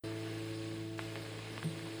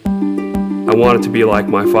I wanted to be like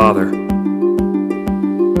my father.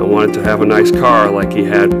 I wanted to have a nice car like he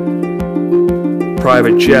had,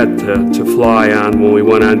 private jet to fly on when we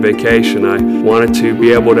went on vacation. I wanted to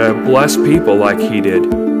be able to bless people like he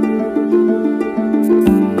did.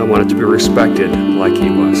 I wanted to be respected like he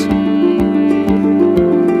was.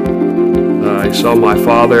 I saw my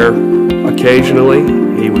father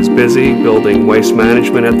occasionally. He was busy building waste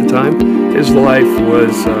management at the time. His life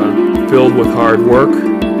was filled with hard work,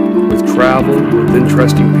 with travel, with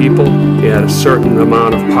interesting people. He had a certain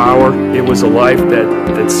amount of power. It was a life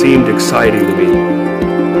that seemed exciting to me.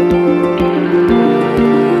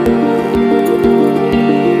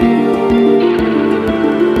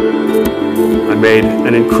 I made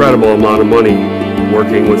an incredible amount of money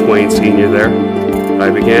working with Wayne Sr. there. I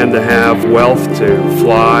began to have wealth to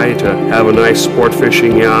fly, to have a nice sport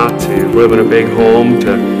fishing yacht, to live in a big home,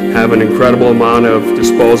 to have an incredible amount of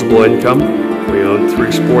disposable income. We owned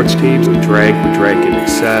 3 sports teams. We drank in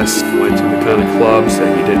excess, went to the kind of clubs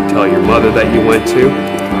that you didn't tell your mother that you went to.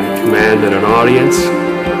 I commanded an audience.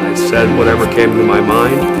 I said whatever came to my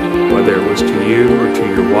mind, whether it was to you or to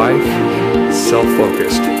your wife.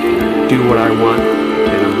 Self-focused. Do what I want,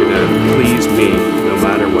 and I'm going to please me no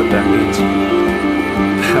matter what that means.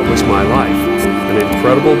 That was my life. An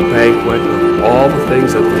incredible banquet of all the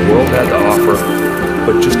things that the world had to offer,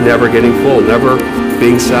 but just never getting full, never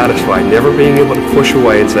being satisfied, never being able to push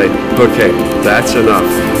away and say, okay, that's enough.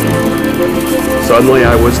 Suddenly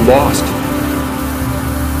I was lost.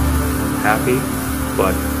 Happy,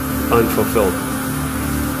 but unfulfilled.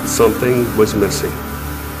 Something was missing.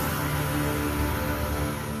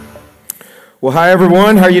 Well, hi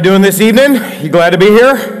everyone. How are you doing this evening? You glad to be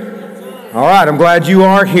here? All right, I'm glad you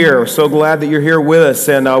are here. We're so glad that you're here with us.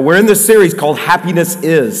 And we're in this series called Happiness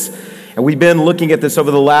Is. And we've been looking at this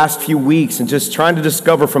over the last few weeks and just trying to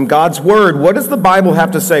discover from God's Word, what does the Bible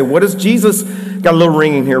have to say? What does Jesus, got a little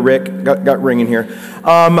ringing here, Rick, got ringing here.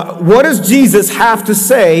 What does Jesus have to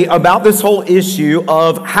say about this whole issue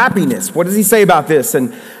of happiness? What does he say about this?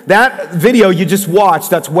 And that video you just watched,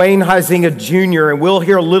 that's Wayne Huizenga Jr., and we'll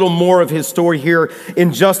hear a little more of his story here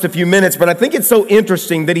in just a few minutes. But I think it's so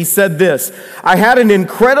interesting that he said this: I had an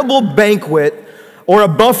incredible banquet, or a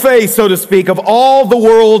buffet, so to speak, of all the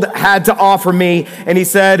world had to offer me. And he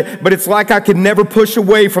said, but it's like I could never push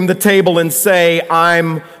away from the table and say,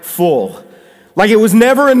 I'm full. Like it was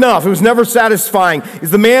never enough. It was never satisfying.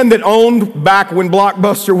 He's the man that owned, back when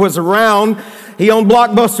Blockbuster was around, he owned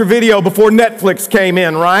Blockbuster Video before Netflix came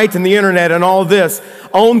in, right? And the internet and all this.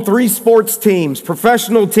 Owned 3 sports teams,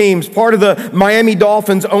 professional teams, part of the Miami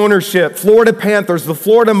Dolphins ownership, Florida Panthers, the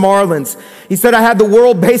Florida Marlins. He said, I had the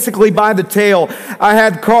world basically by the tail. I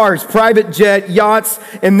had cars, private jet, yachts.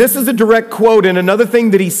 And this is a direct quote. And another thing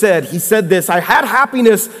that he said this: I had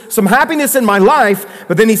happiness, some happiness in my life.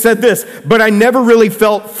 But then he said this: but I never really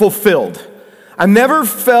felt fulfilled. I never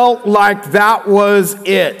felt like that was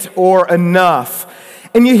it or enough.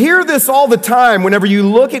 And you hear this all the time whenever you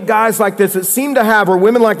look at guys like this that seem to have, or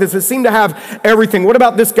women like this that seem to have everything. What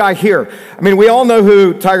about this guy here? I mean, we all know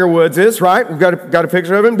who Tiger Woods is, right? We've got a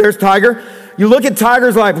picture of him. There's Tiger. You look at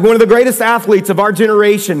Tiger's life, one of the greatest athletes of our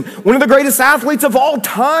generation, one of the greatest athletes of all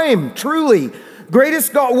time, truly. One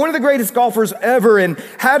of the greatest golfers ever, and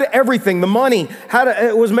had everything, the money,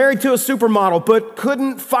 was married to a supermodel, but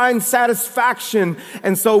couldn't find satisfaction,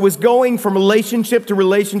 and so was going from relationship to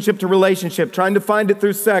relationship to relationship, trying to find it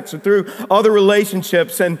through sex or through other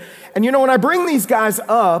relationships. And you know, when I bring these guys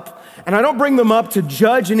up, and I don't bring them up to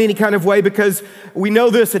judge in any kind of way, because we know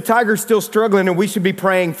this, that Tiger's still struggling and we should be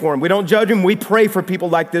praying for him. We don't judge him, we pray for people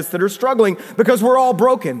like this that are struggling, because we're all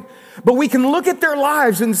broken. But we can look at their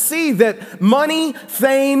lives and see that money,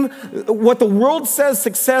 fame, what the world says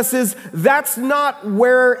success is, that's not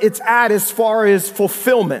where it's at as far as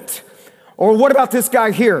fulfillment. Or what about this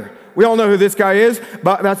guy here? We all know who this guy is,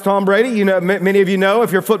 but that's Tom Brady. You know, many of you know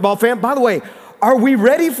if you're a football fan. By the way, are we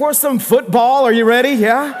ready for some football? Are you ready?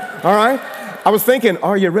 Yeah? All right. I was thinking,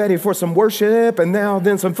 are you ready for some worship and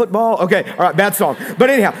then some football? Okay, all right, bad song. But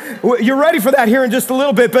anyhow, you're ready for that here in just a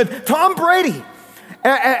little bit. But Tom Brady,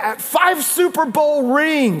 at 5 Super Bowl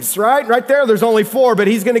rings, right? Right there, there's only 4, but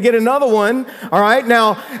he's going to get another one, all right?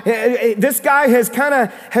 Now, this guy has kind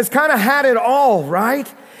of had it all,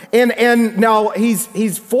 right? And now he's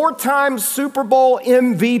 4-time Super Bowl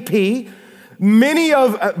MVP. Many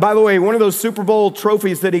of, by the way, one of those Super Bowl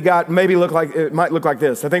trophies that he got might look like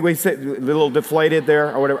this. I think we said a little deflated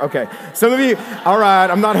there or whatever. Okay, some of you, all right,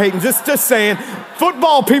 I'm not hating, just saying.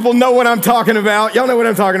 Football people know what I'm talking about. Y'all know what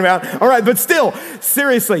I'm talking about. All right, but still,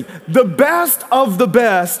 seriously, the best of the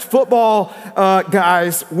best football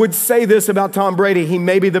guys would say this about Tom Brady: he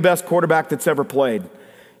may be the best quarterback that's ever played.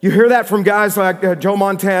 You hear that from guys like Joe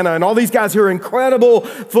Montana and all these guys who are incredible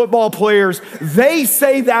football players. They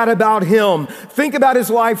say that about him. Think about his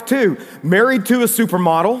life too. Married to a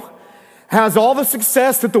supermodel, has all the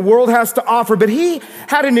success that the world has to offer. But he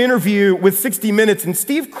had an interview with 60 Minutes, and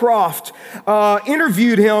Steve Croft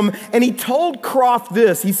interviewed him, and he told Croft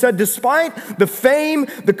this. He said, despite the fame,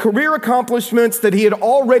 the career accomplishments that he had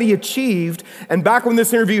already achieved, and back when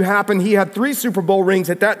this interview happened, he had 3 Super Bowl rings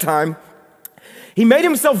at that time, he made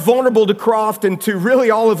himself vulnerable to Croft and to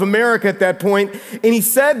really all of America at that point, and he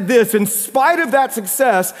said this, in spite of that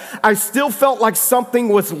success, I still felt like something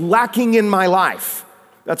was lacking in my life.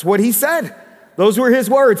 That's what he said. Those were his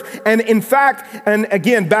words. And in fact, and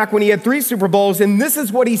again, back when he had 3 Super Bowls, and this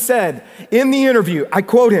is what he said in the interview. I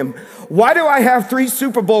quote him, "Why do I have 3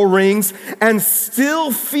 Super Bowl rings and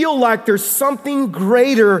still feel like there's something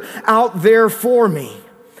greater out there for me?"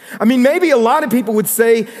 I mean, maybe a lot of people would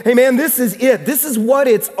say, hey man, this is it. This is what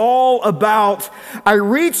it's all about. I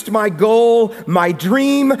reached my goal, my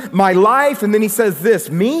dream, my life. And then he says this,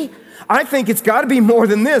 me? I think it's got to be more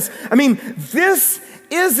than this. I mean, this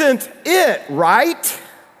isn't it, right?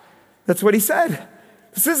 That's what he said.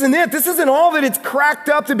 This isn't it. This isn't all that it's cracked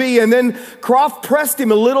up to be. And then Croft pressed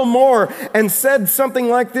him a little more and said something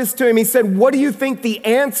like this to him. He said, what do you think the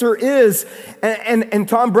answer is? And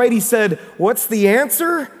Tom Brady said, what's the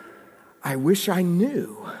answer? I wish I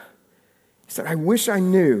knew. He said, I wish I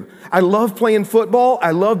knew. I love playing football.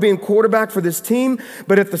 I love being quarterback for this team.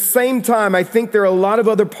 But at the same time, I think there are a lot of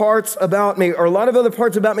other parts about me,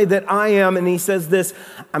 that I am. And he says this,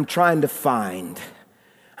 I'm trying to find.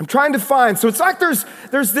 So it's like there's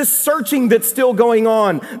this searching that's still going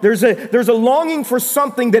on. There's a longing for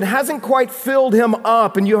something that hasn't quite filled him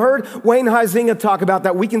up. And you heard Wayne Huizenga talk about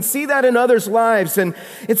that. We can see that in others' lives. And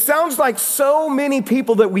it sounds like so many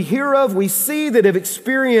people that we hear of, we see that have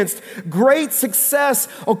experienced great success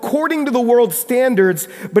according to the world's standards,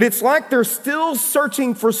 but it's like they're still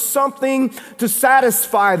searching for something to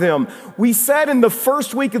satisfy them. We said in the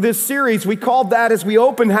first week of this series, we called that, as we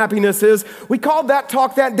opened Happiness Is, we called that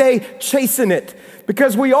talk that day, chasing it.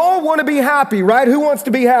 Because we all want to be happy, right? Who wants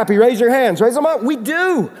to be happy? Raise your hands. Raise them up. We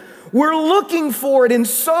do. We're looking for it in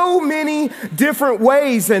so many different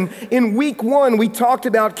ways. And in week 1, we talked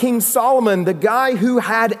about King Solomon, the guy who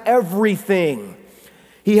had everything.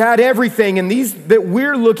 He had everything, and these that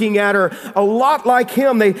we're looking at are a lot like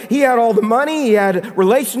him. He had all the money, he had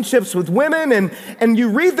relationships with women, and you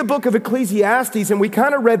read the book of Ecclesiastes, and we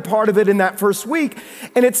kind of read part of it in that first week,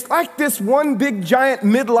 and it's like this one big giant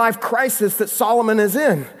midlife crisis that Solomon is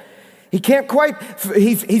in. He can't quite,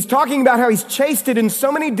 he's talking about how he's chased it in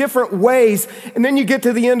so many different ways, and then you get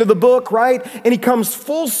to the end of the book, right? And he comes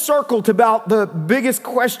full circle to about the biggest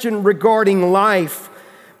question regarding life.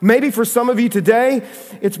 Maybe for some of you today,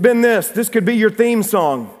 it's been this. This could be your theme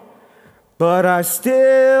song. But I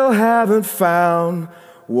still haven't found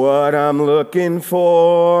what I'm looking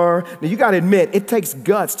for. Now, you got to admit, it takes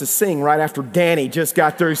guts to sing right after Danny just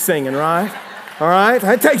got through singing, right? All right?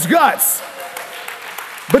 It takes guts.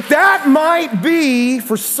 But that might be,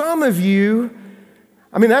 for some of you,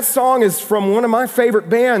 I mean, that song is from one of my favorite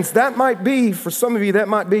bands. That might be, for some of you, that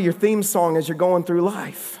might be your theme song as you're going through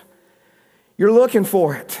life. You're looking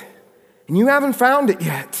for it, and you haven't found it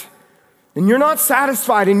yet. And you're not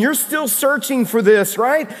satisfied, and you're still searching for this,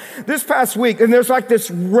 right? This past week, and there's like this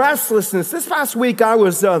restlessness. This past week, I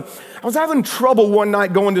was having trouble one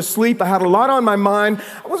night going to sleep. I had a lot on my mind.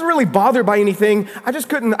 I wasn't really bothered by anything. I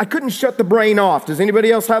couldn't shut the brain off. Does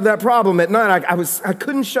anybody else have that problem at night? I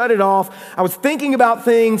couldn't shut it off. I was thinking about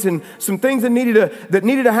things and some things that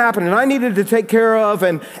needed to happen, and I needed to take care of,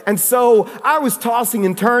 and so I was tossing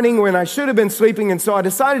and turning when I should have been sleeping, and so I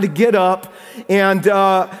decided to get up, and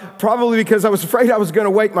probably because I was afraid I was going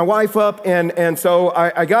to wake my wife up, and so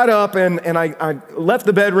I got up and I left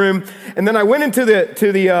the bedroom, and then I went into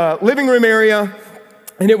the living room area,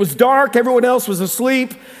 and it was dark. Everyone else was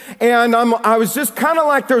asleep, and I was just kind of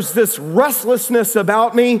like there's this restlessness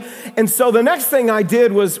about me, and so the next thing I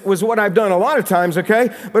did was what I've done a lot of times, okay?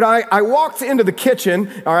 But I walked into the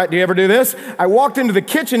kitchen. All right, do you ever do this? I walked into the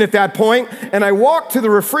kitchen at that point, and I walked to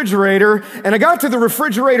the refrigerator, and I got to the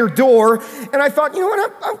refrigerator door, and I thought, you know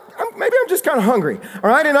what, maybe I'm just kind of hungry, all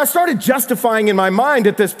right? And I started justifying in my mind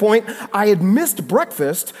at this point, I had missed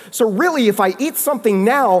breakfast, so really if I eat something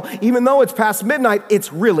now, even though it's past midnight,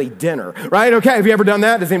 it's really dinner, right? Okay, have you ever done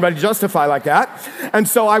that? Does anybody justify like that? And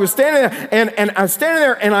so I was standing there, and I was standing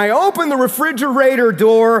there, and I opened the refrigerator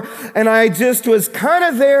door, and I just was kind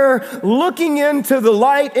of there looking into the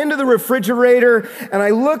light, into the refrigerator, and I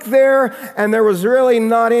looked there, and there was really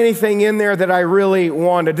not anything in there that I really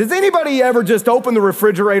wanted. Does anybody ever just open the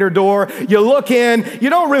refrigerator door door. You look in, you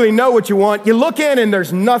don't really know what you want. You look in and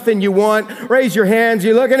there's nothing you want. Raise your hands,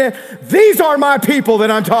 you look in it. These are my people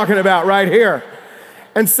that I'm talking about right here.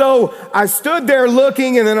 And so I stood there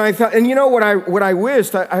looking, and then I thought, and you know what I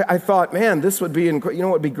wished? I thought, man, this would be, you know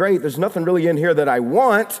what would be great? There's nothing really in here that I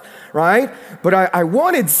want, right? But I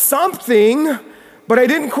wanted something, but I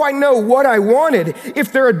didn't quite know what I wanted.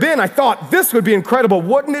 If there had been, I thought, this would be incredible.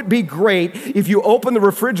 Wouldn't it be great if you opened the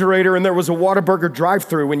refrigerator and there was a Whataburger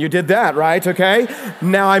drive-thru when you did that, right? Okay?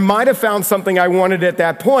 Now, I might have found something I wanted at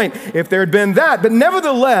that point if there had been that. But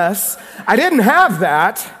nevertheless, I didn't have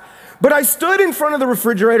that. But I stood in front of the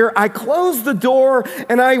refrigerator, I closed the door,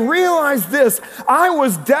 and I realized this. I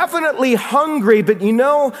was definitely hungry, but you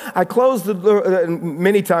know, I closed the door.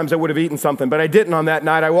 Many times I would have eaten something, but I didn't on that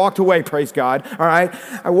night. I walked away, praise God, all right?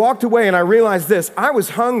 I walked away and I realized this. I was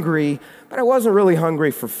hungry, but I wasn't really hungry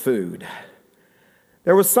for food.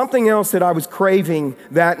 There was something else that I was craving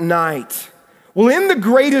that night. Well, in the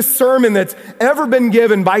greatest sermon that's ever been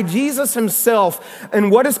given by Jesus himself, and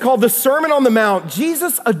what is called the Sermon on the Mount,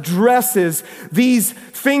 Jesus addresses these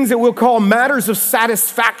things that we'll call matters of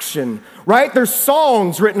satisfaction, right? There's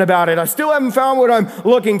songs written about it. I still haven't found what I'm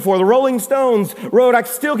looking for. The Rolling Stones wrote,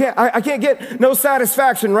 I can't get no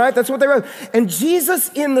satisfaction, right? That's what they wrote. And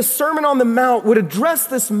Jesus in the Sermon on the Mount would address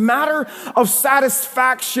this matter of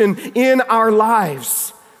satisfaction in our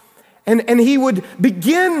lives. And he would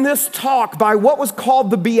begin this talk by what was called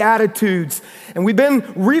the Beatitudes. And we've been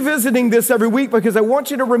revisiting this every week because I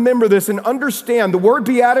want you to remember this and understand the word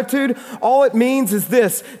beatitude, all it means is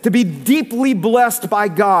this, to be deeply blessed by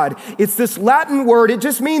God. It's this Latin word, it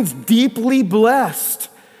just means deeply blessed.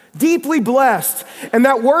 Deeply blessed. And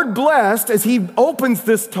that word blessed, as he opens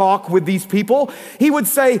this talk with these people, he would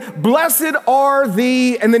say, blessed are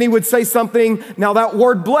the, and then he would say something. Now that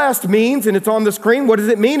word blessed means, and it's on the screen, what does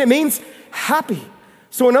it mean? It means happy.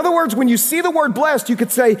 So in other words, when you see the word blessed, you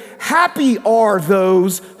could say, happy are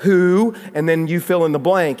those who, and then you fill in the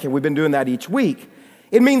blank, and we've been doing that each week.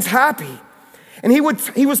 It means happy. And he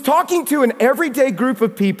was talking to an everyday group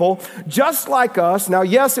of people just like us. Now,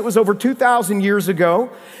 yes, it was over 2,000 years ago,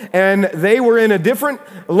 and they were in a different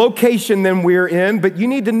location than we're in, but you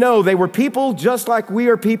need to know they were people just like we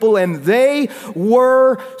are people, and they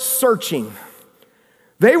were searching.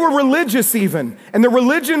 They were religious even, and the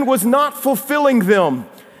religion was not fulfilling them.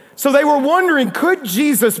 So they were wondering, could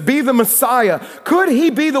Jesus be the Messiah? Could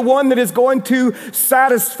he be the one that is going to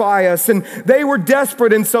satisfy us? And they were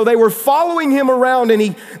desperate, and so they were following him around, and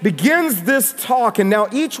he begins this talk. And now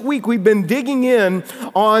each week we've been digging in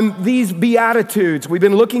on these Beatitudes. We've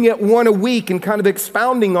been looking at one a week and kind of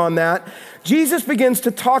expounding on that. Jesus begins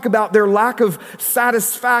to talk about their lack of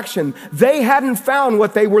satisfaction. They hadn't found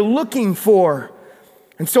what they were looking for.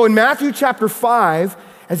 And so in Matthew chapter 5,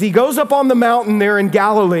 as he goes up on the mountain there in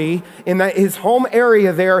Galilee, in his home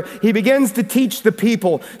area there, he begins to teach the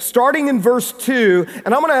people, starting in verse 2.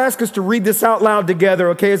 And I'm going to ask us to read this out loud together,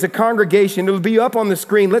 okay, as a congregation. It'll be up on the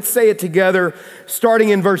screen. Let's say it together, starting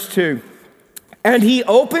in verse 2. And he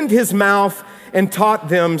opened his mouth and taught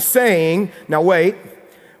them, saying, now wait,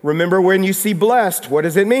 remember when you see blessed, what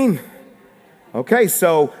does it mean? Okay,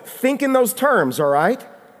 so think in those terms, all right?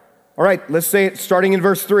 All right, let's say it starting in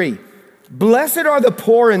verse 3. Blessed are the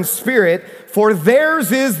poor in spirit, for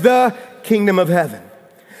theirs is the kingdom of heaven.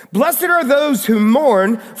 Blessed are those who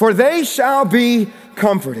mourn, for they shall be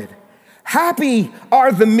comforted. Happy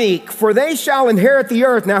are the meek, for they shall inherit the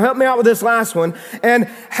earth. Now help me out with this last one. And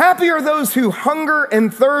happy are those who hunger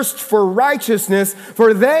and thirst for righteousness,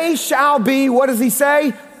 for they shall be, what does he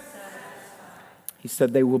say? He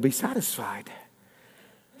said they will be satisfied.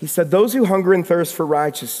 He said those who hunger and thirst for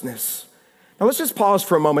righteousness. Now let's just pause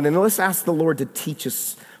for a moment and let's ask the Lord to teach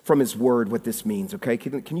us from his word what this means, okay?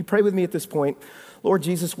 Can you pray with me at this point? Lord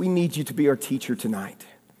Jesus, we need you to be our teacher tonight.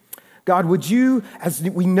 God, would you, as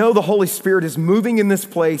we know the Holy Spirit is moving in this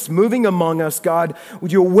place, moving among us, God,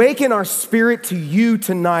 would you awaken our spirit to you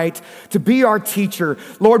tonight to be our teacher?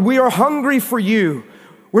 Lord, we are hungry for you.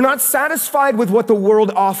 We're not satisfied with what the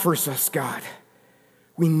world offers us, God.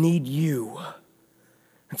 We need you.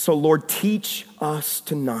 And so, Lord, teach us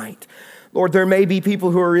tonight. Lord, there may be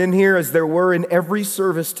people who are in here, as there were in every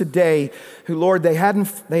service today, who, Lord, they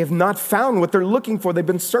have not found what they're looking for. They've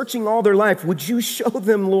been searching all their life. Would you show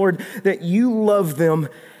them, Lord, that you love them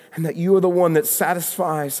and that you are the one that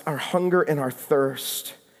satisfies our hunger and our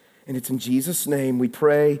thirst? And it's in Jesus' name we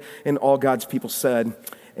pray, and all God's people said,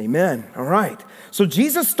 amen. All right. So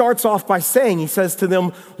Jesus starts off by saying, he says to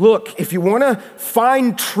them, look, if you want to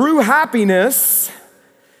find true happiness,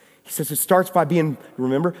 he says it starts by being,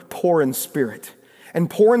 remember, poor in spirit. And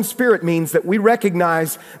poor in spirit means that we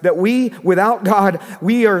recognize that without God,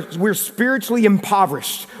 we're spiritually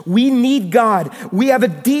impoverished. We need God. We have a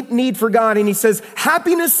deep need for God. And he says,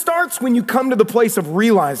 happiness starts when you come to the place of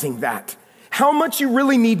realizing that. How much you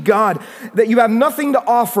really need God, that you have nothing to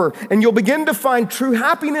offer, and you'll begin to find true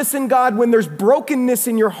happiness in God when there's brokenness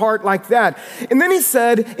in your heart like that. And then he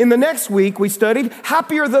said, in the next week we studied,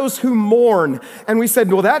 happy are those who mourn. And we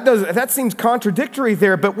said, well, that seems contradictory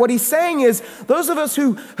there. But what he's saying is, those of us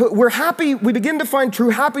who we're happy, we begin to find true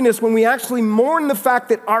happiness when we actually mourn the fact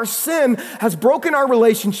that our sin has broken our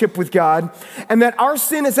relationship with God, and that our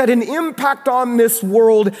sin has had an impact on this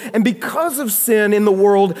world. And because of sin in the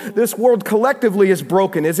world, this world collectively is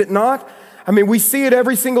broken, is it not? I mean, we see it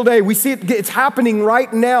every single day. We see it's happening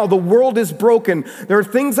right now. The world is broken. There are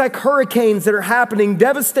things like hurricanes that are happening,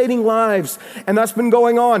 devastating lives, and that's been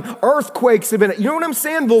going on. Earthquakes have been, you know what I'm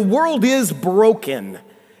saying? The world is broken.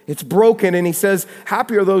 It's broken, and he says,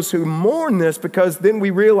 happy are those who mourn this, because then we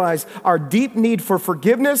realize our deep need for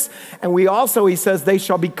forgiveness, and we also, he says, they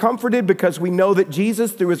shall be comforted because we know that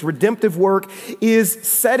Jesus, through his redemptive work, is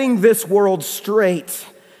setting this world straight.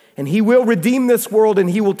 And he will redeem this world, and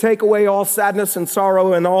he will take away all sadness and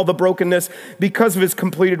sorrow and all the brokenness because of his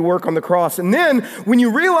completed work on the cross. And then when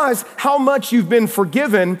you realize how much you've been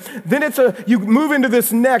forgiven, then you move into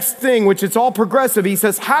this next thing, which it's all progressive. He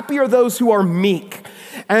says, happy are those who are meek.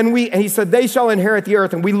 And he said, they shall inherit the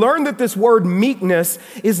earth. And we learned that this word meekness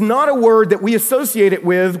is not a word that we associate it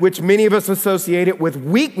with, which many of us associate it with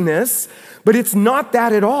weakness, but it's not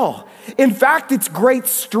that at all. In fact, it's great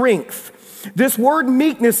strength. This word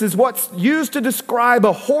meekness is what's used to describe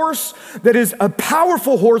a horse that is a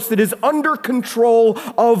powerful horse that is under control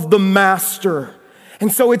of the master.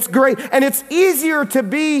 And so it's great. And it's easier to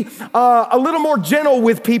be a little more gentle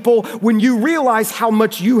with people when you realize how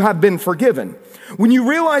much you have been forgiven. When you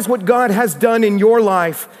realize what God has done in your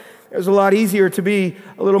life, it's a lot easier to be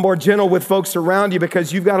a little more gentle with folks around you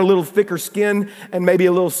because you've got a little thicker skin and maybe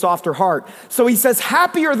a little softer heart. So he says,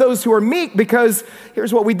 happy are those who are meek, because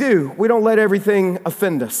here's what we do. We don't let everything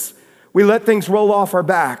offend us. We let things roll off our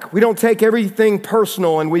back. We don't take everything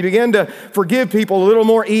personal, and we begin to forgive people a little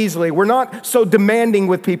more easily. We're not so demanding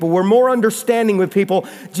with people. We're more understanding with people.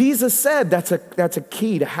 Jesus said that's a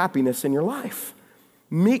key to happiness in your life.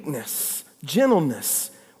 Meekness, gentleness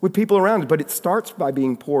with people around us. But it starts by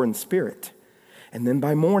being poor in spirit, and then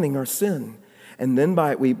by mourning our sin, and then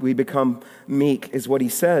we become meek, is what he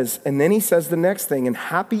says. And then he says the next thing, and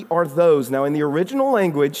happy are those. Now in the original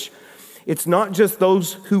language, it's not just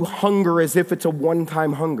those who hunger as if it's a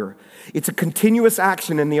one-time hunger. It's a continuous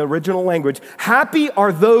action in the original language. Happy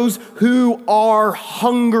are those who are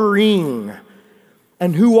hungering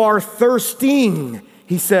and who are thirsting,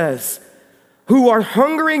 he says. Who are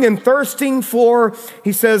hungering and thirsting for,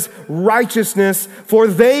 he says, righteousness, for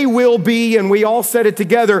they will be, and we all said it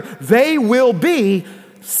together, they will be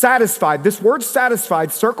satisfied. This word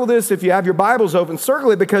satisfied, circle this if you have your Bibles open,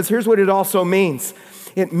 circle it, because here's what it also means.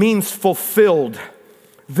 It means fulfilled.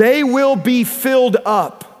 They will be filled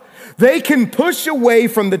up. They can push away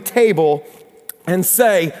from the table and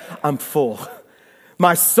say, I'm full.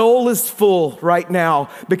 My soul is full right now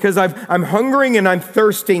because I'm hungering and I'm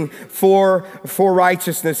thirsting for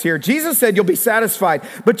righteousness here. Jesus said you'll be satisfied,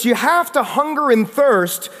 but you have to hunger and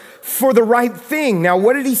thirst for the right thing. Now,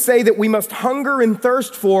 what did he say that we must hunger and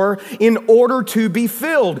thirst for in order to be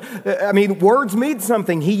filled? I mean, words mean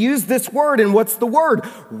something. He used this word, and what's the word?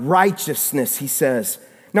 Righteousness, he says.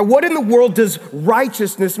 Now, what in the world does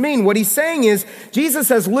righteousness mean? What he's saying is, Jesus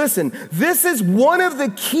says, listen, this is one of the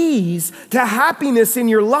keys to happiness in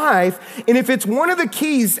your life. And if it's one of the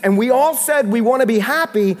keys, and we all said we want to be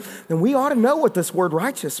happy, then we ought to know what this word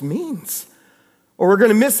righteous means. Or we're going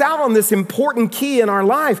to miss out on this important key in our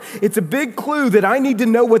life. It's a big clue that I need to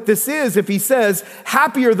know what this is if he says,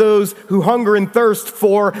 happy are those who hunger and thirst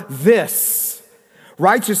for this.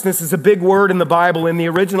 Righteousness is a big word in the Bible. In the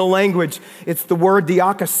original language, it's the word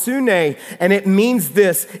diakosune, and it means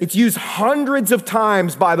this. It's used hundreds of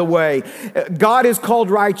times, by the way. God is called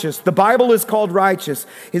righteous. The Bible is called righteous.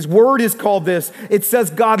 His word is called this. It says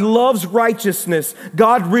God loves righteousness.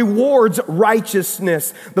 God rewards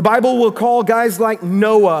righteousness. The Bible will call guys like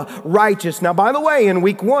Noah righteous. Now, by the way, in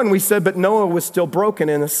week 1, we said, but Noah was still broken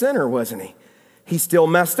and a sinner, wasn't he? He still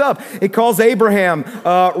messed up. It calls Abraham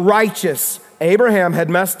righteous. Abraham had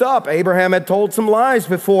messed up. Abraham had told some lies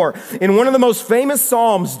before. In one of the most famous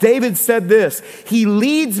Psalms, David said this, he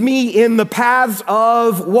leads me in the paths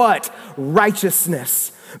of what?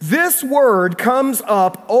 Righteousness. This word comes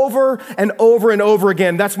up over and over and over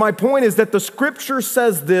again. That's my point, is that the scripture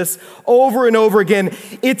says this over and over again.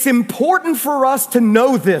 It's important for us to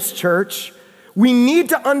know this, church. We need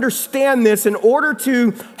to understand this in order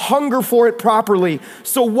to hunger for it properly.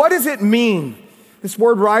 So what does it mean? This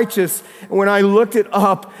word righteous, when I looked it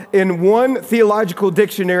up in one theological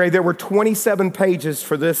dictionary, there were 27 pages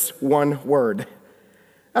for this one word.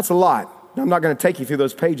 That's a lot. I'm not going to take you through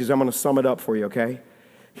those pages. I'm going to sum it up for you, okay?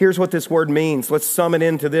 Here's what this word means. Let's sum it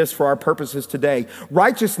into this for our purposes today.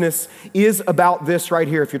 Righteousness is about this right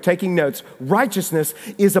here. If you're taking notes, righteousness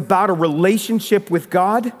is about a relationship with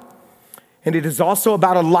God, and it is also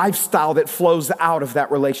about a lifestyle that flows out of that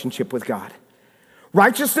relationship with God.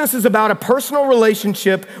 Righteousness is about a personal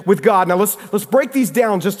relationship with God. Now let's break these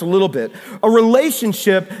down just a little bit. A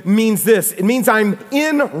relationship means this. It means I'm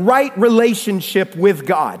in right relationship with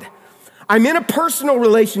God. I'm in a personal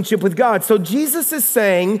relationship with God. So Jesus is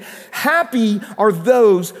saying, happy are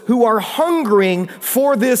those who are hungering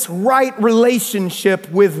for this right relationship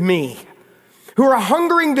with me, who are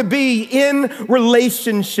hungering to be in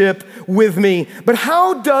relationship with me. But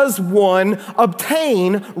how does one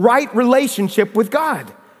obtain right relationship with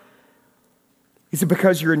God? Is it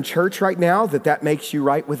because you're in church right now that makes you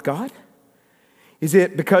right with God? Is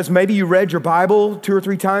it because maybe you read your Bible 2 or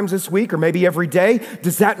 3 times this week, or maybe every day?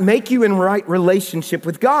 Does that make you in right relationship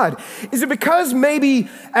with God? Is it because maybe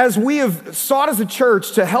as we have sought as a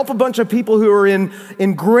church to help a bunch of people who are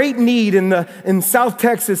in great need in South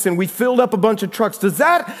Texas, and we filled up a bunch of trucks, does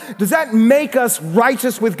that make us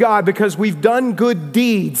righteous with God because we've done good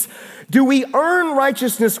deeds? Do we earn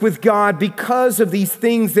righteousness with God because of these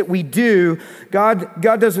things that we do? God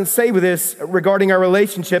doesn't say with this regarding our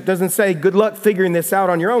relationship, doesn't say, good luck figuring this out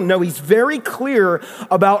on your own. No, he's very clear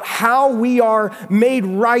about how we are made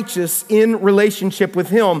righteous in relationship with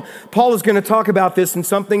him. Paul is going to talk about this in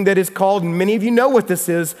something that is called, and many of you know what this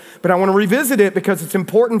is, but I want to revisit it because it's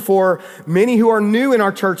important for many who are new in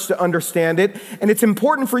our church to understand it. And it's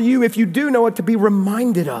important for you, if you do know it, to be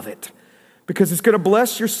reminded of it. Because it's going to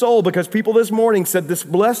bless your soul, because people this morning said, this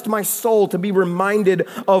blessed my soul to be reminded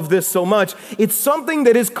of this so much. It's something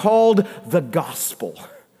that is called the gospel.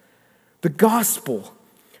 The gospel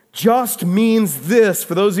just means this.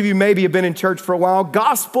 For those of you maybe have been in church for a while,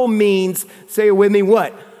 gospel means, say it with me,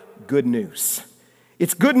 what? Good news.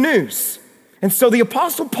 It's good news. And so the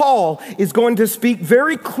Apostle Paul is going to speak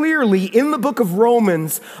very clearly in the book of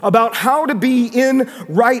Romans about how to be in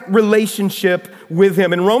right relationship with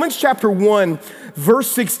him. In Romans chapter 1,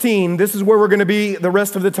 verse 16, this is where we're going to be the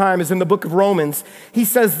rest of the time, is in the book of Romans. He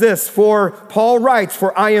says this, for Paul writes,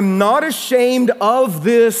 for I am not ashamed of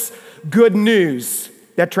this good news.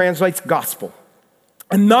 That translates gospel.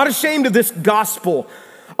 I'm not ashamed of this gospel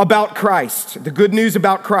about Christ, the good news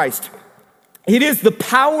about Christ. It is the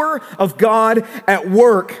power of God at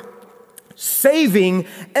work, saving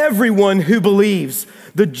everyone who believes,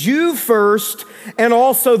 the Jew first and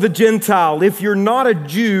also the Gentile. If you're not a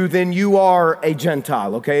Jew, then you are a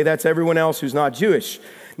Gentile, okay? That's everyone else who's not Jewish.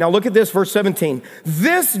 Now look at this, verse 17.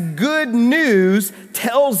 This good news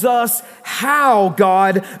tells us how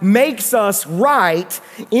God makes us right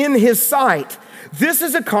in his sight. This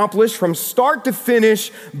is accomplished from start to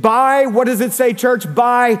finish by, what does it say, church?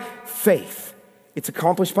 By faith. It's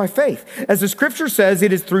accomplished by faith. As the scripture says,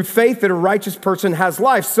 it is through faith that a righteous person has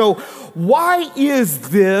life. So why is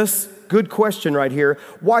this, good question right here,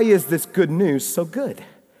 why is this good news so good?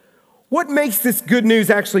 What makes this good news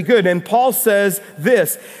actually good? And Paul says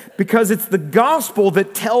this, because it's the gospel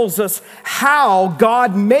that tells us how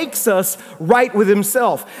God makes us right with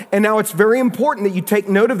himself. And now it's very important that you take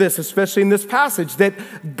note of this, especially in this passage,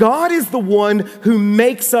 that God is the one who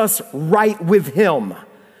makes us right with him.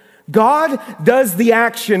 God does the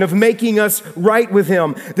action of making us right with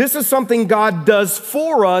him. This is something God does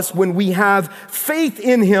for us when we have faith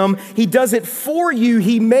in him. He does it for you.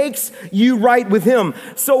 He makes you right with him.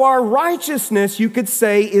 So our righteousness, you could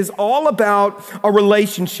say, is all about a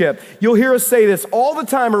relationship. You'll hear us say this all the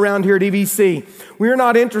time around here at EVC. We're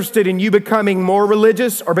not interested in you becoming more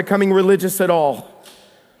religious or becoming religious at all.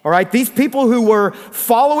 All right, these people who were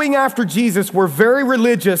following after Jesus were very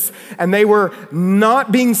religious, and they were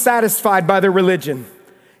not being satisfied by their religion.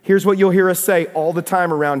 Here's what you'll hear us say all the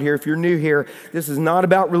time around here. If you're new here, this is not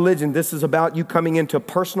about religion. This is about you coming into a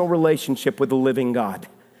personal relationship with the living God.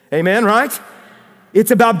 Amen, right? It's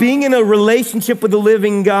about being in a relationship with the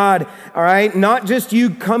living God, all right? Not just you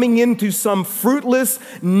coming into some fruitless,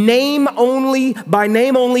 by name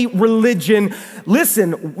only religion.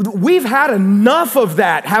 Listen, we've had enough of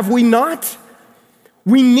that, have we not?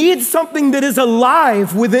 We need something that is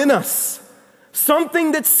alive within us,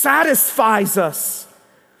 something that satisfies us,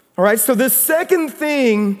 all right? So the second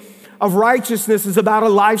thing of righteousness is about a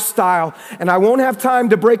lifestyle. And I won't have time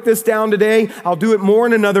to break this down today. I'll do it more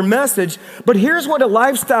in another message. But here's what a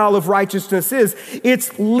lifestyle of righteousness is.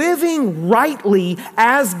 It's living rightly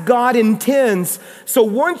as God intends. So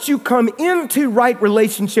once you come into right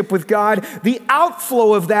relationship with God, the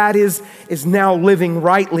outflow of that is now living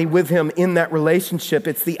rightly with Him in that relationship.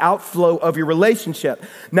 It's the outflow of your relationship.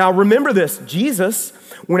 Now remember this, Jesus,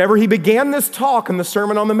 whenever He began this talk in the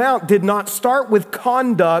Sermon on the Mount, did not start with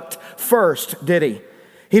conduct first, did He?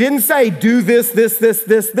 He didn't say, do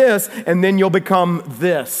this, and then you'll become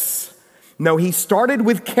this. No, He started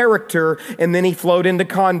with character, and then He flowed into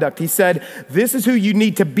conduct. He said, this is who you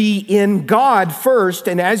need to be in God first,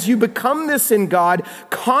 and as you become this in God,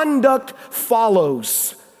 conduct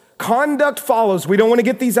follows. Conduct follows. We don't want to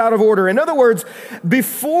get these out of order. In other words,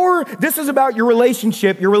 before this is about your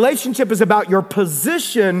relationship is about your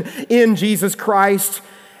position in Jesus Christ,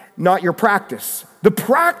 not your practice. The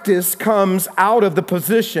practice comes out of the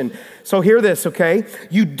position. So hear this, okay?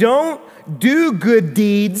 You don't do good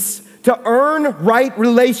deeds to earn right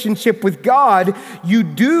relationship with God. You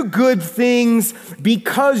do good things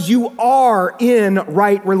because you are in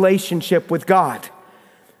right relationship with God.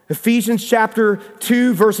 Ephesians chapter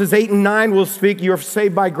 2, verses 8 and 9 will speak, you are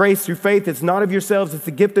saved by grace through faith. It's not of yourselves, it's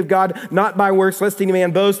the gift of God, not by works, lest any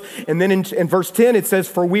man boast. And then in verse 10, it says,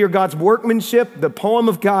 for we are God's workmanship, the poem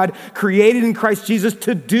of God, created in Christ Jesus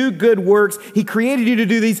to do good works. He created you to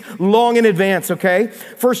do these long in advance, okay?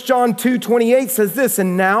 1 John 2:28 says this,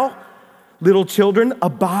 and now, little children,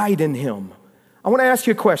 abide in Him. I want to ask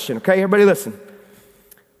you a question, okay? Everybody listen.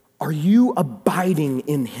 Are you abiding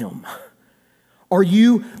in Him? Are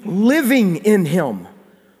you living in Him?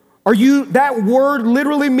 That word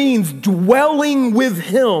literally means dwelling with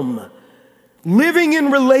Him, living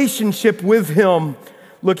in relationship with Him.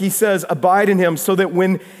 Look, He says, abide in Him so that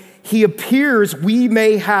when He appears, we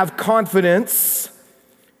may have confidence.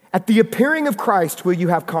 At the appearing of Christ, will you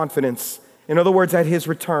have confidence? In other words, at His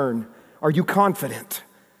return, are you confident?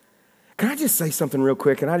 Can I just say something real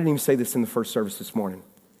quick? And I didn't even say this in the first service this morning.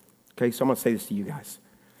 Okay, so I'm going to say this to you guys.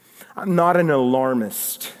 I'm not an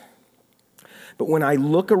alarmist, but when I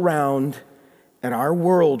look around at our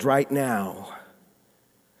world right now,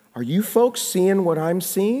 are you folks seeing what I'm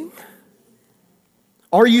seeing?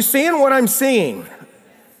 Are you seeing what I'm seeing?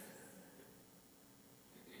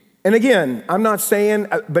 And again, I'm not saying,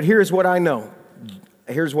 but here's what I know.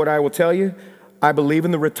 Here's what I will tell you. I believe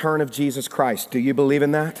in the return of Jesus Christ. Do you believe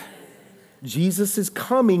in that? Jesus is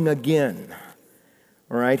coming again.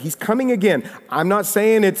 All right, He's coming again. I'm not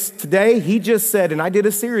saying it's today. He just said, and I did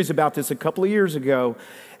a series about this a couple of years ago,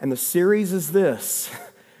 and the series is this.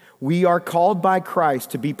 We are called by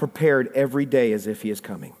Christ to be prepared every day as if He is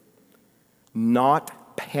coming,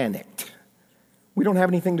 not panicked. We don't have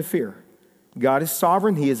anything to fear. God is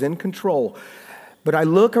sovereign. He is in control. But I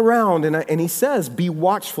look around and He says, be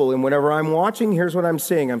watchful. And whenever I'm watching, here's what I'm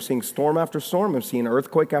seeing. I'm seeing storm after storm. I'm seeing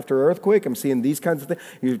earthquake after earthquake. I'm seeing these kinds of things.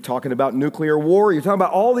 You're talking about nuclear war. You're talking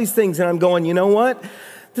about all these things. And I'm going, you know what?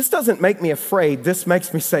 This doesn't make me afraid. This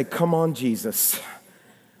makes me say, come on, Jesus.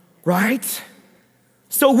 Right?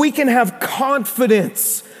 So we can have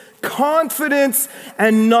confidence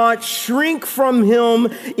and not shrink from Him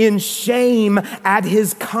in shame at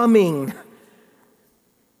His coming.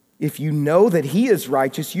 If you know that He is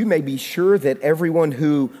righteous, you may be sure that everyone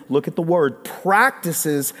who, look at the word,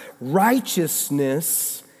 practices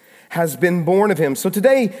righteousness has been born of Him. So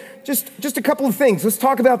today, just a couple of things. Let's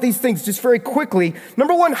talk about these things just very quickly.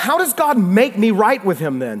 Number one, how does God make me right with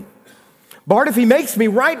Him then? Bart, if He makes me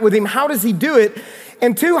right with Him, how does He do it?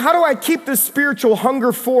 And two, how do I keep this spiritual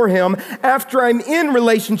hunger for Him after I'm in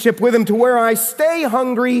relationship with Him to where I stay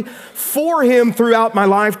hungry for Him throughout my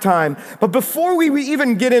lifetime? But before we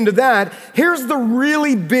even get into that, here's the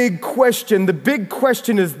really big question. The big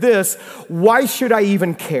question is this: why should I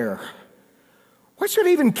even care? Why should I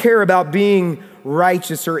even care about being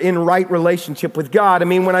righteous or in right relationship with God? I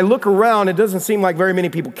mean, when I look around, it doesn't seem like very many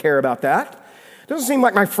people care about that. It doesn't seem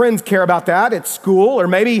like my friends care about that at school, or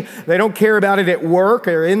maybe they don't care about it at work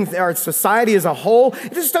or in our society as a whole.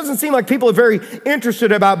 It just doesn't seem like people are very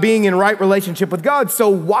interested about being in right relationship with God. So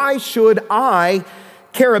why should I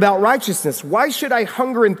care about righteousness? Why should I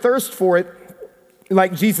hunger and thirst for it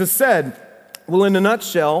like Jesus said? Well, in a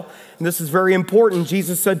nutshell, and this is very important,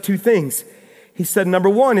 Jesus said two things. He said, number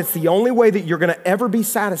one, it's the only way that you're going to ever be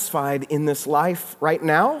satisfied in this life right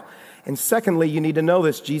now. And secondly, you need to know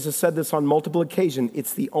this. Jesus said this on multiple occasions.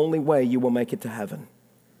 It's the only way you will make it to heaven.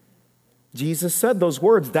 Jesus said those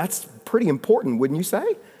words. That's pretty important, wouldn't you say?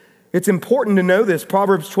 It's important to know this.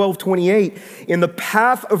 Proverbs 12:28, in the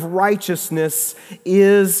path of righteousness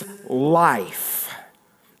is life.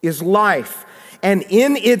 is life. And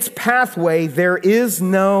in its pathway, there is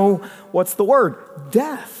no, what's the word?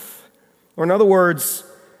 Death. Or in other words,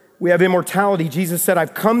 we have immortality. Jesus said,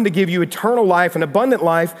 I've come to give you eternal life and abundant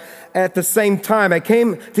life at the same time. I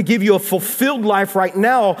came to give you a fulfilled life right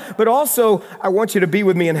now, but also I want you to be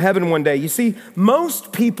with me in heaven one day. You see,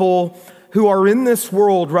 most people who are in this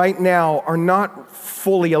world right now are not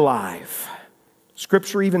fully alive.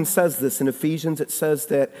 Scripture even says this in Ephesians. It says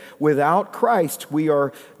that without Christ, we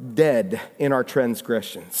are dead in our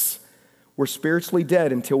transgressions. We're spiritually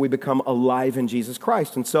dead until we become alive in Jesus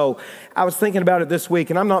Christ. And so I was thinking about it this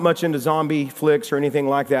week, and I'm not much into zombie flicks or anything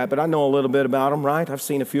like that, but I know a little bit about them, right? I've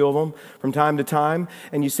seen a few of them from time to time.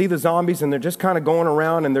 And you see the zombies, and they're just kind of going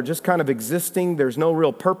around, and they're just kind of existing. There's no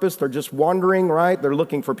real purpose. They're just wandering, right? They're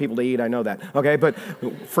looking for people to eat. I know that. Okay, but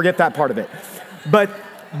forget that part of it.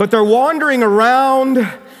 But they're wandering around,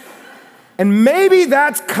 and maybe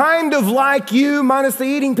that's kind of like you, minus the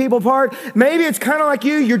eating people part. Maybe it's kind of like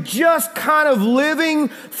you. You're just kind of living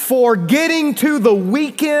for getting to the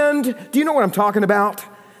weekend. Do you know what I'm talking about?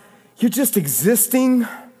 You're just existing,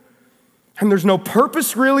 and there's no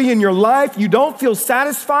purpose really in your life. You don't feel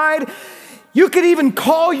satisfied. You could even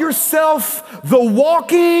call yourself the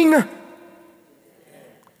walking.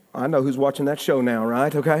 I know who's watching that show now,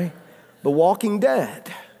 right? Okay. The Walking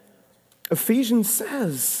Dead. Ephesians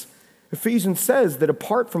says that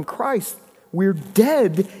apart from Christ, we're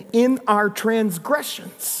dead in our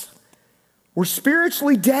transgressions. We're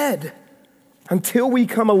spiritually dead until we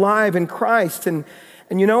come alive in Christ. And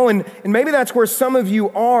maybe that's where some of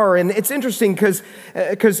you are. And it's interesting because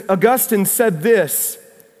Augustine said this.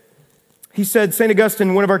 He said, St.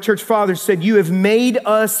 Augustine, one of our church fathers, said, you have made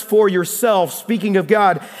us for yourself, speaking of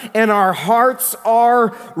God, and our hearts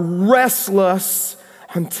are restless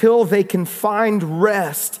until they can find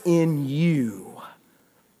rest in you.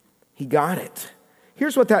 He got it.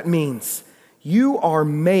 Here's what that means. You are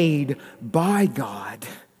made by God,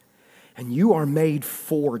 and you are made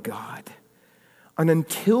for God. And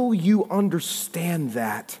until you understand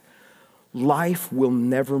that, life will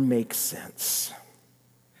never make sense.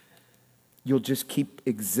 You'll just keep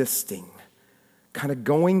existing, kind of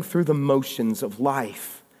going through the motions of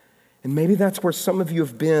life. And maybe that's where some of you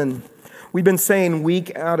have been. We've been saying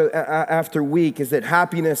week after week is that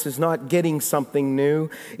happiness is not getting something new.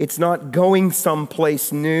 It's not going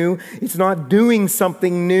someplace new. It's not doing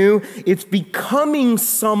something new. It's becoming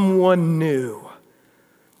someone new.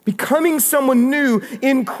 Becoming someone new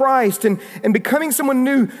in Christ and becoming someone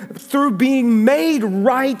new through being made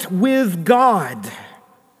right with God.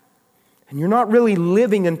 And you're not really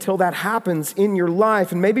living until that happens in your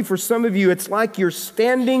life. And maybe for some of you, it's like you're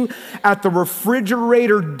standing at the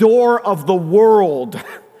refrigerator door of the world.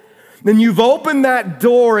 And you've opened that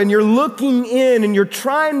door and you're looking in and you're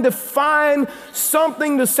trying to find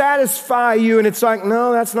something to satisfy you. And it's like,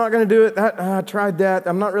 no, that's not going to do it. I tried that.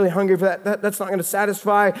 I'm not really hungry for that. That's not going to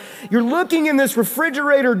satisfy. You're looking in this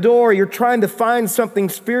refrigerator door. You're trying to find something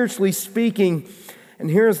spiritually speaking. And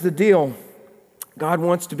here's the deal. God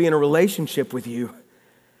wants to be in a relationship with you.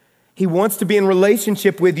 He wants to be in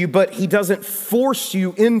relationship with you, but He doesn't force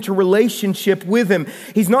you into relationship with Him.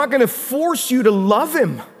 He's not going to force you to love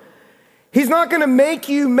Him. He's not going to make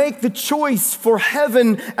you make the choice for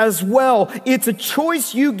heaven as well. It's a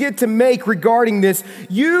choice you get to make regarding this.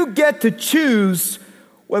 You get to choose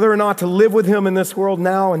whether or not to live with Him in this world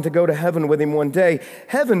now and to go to heaven with Him one day.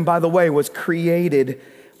 Heaven, by the way, was created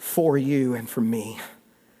for you and for me.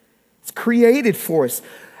 It's created for us.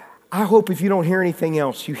 I hope if you don't hear anything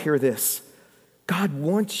else, you hear this. God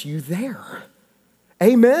wants you there.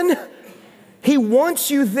 Amen? He wants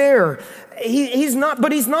you there. He's not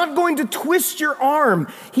going to twist your arm.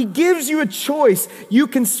 He gives you a choice. You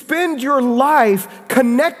can spend your life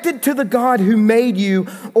connected to the God who made you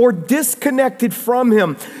or disconnected from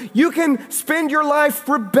Him. You can spend your life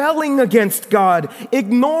rebelling against God,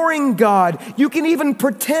 ignoring God. You can even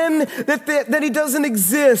pretend that He doesn't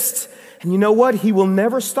exist. And you know what? He will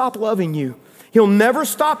never stop loving you. He'll never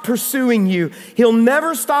stop pursuing you. He'll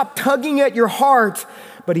never stop tugging at your heart,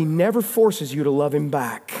 but He never forces you to love Him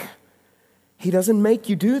back. He doesn't make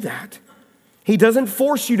you do that. He doesn't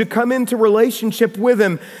force you to come into relationship with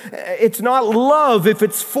Him. It's not love if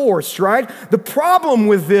it's forced, right? The problem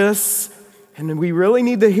with this, and we really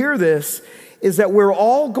need to hear this, is that we're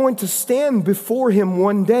all going to stand before Him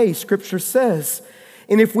one day, Scripture says.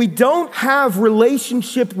 And if we don't have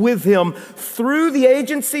relationship with Him through the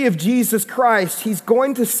agency of Jesus Christ, He's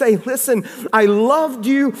going to say, listen, I loved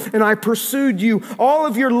you and I pursued you all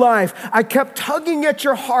of your life. I kept tugging at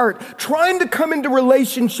your heart, trying to come into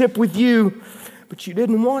relationship with you, but you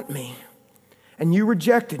didn't want me and you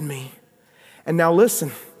rejected me. And now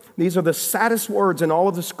listen, These are the saddest words in all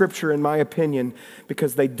of the scripture, in my opinion,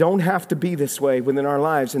 because they don't have to be this way within our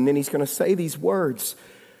lives. And then he's going to say these words,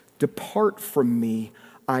 depart from me,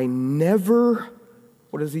 I never,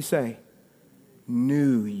 what does he say?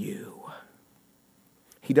 Knew you.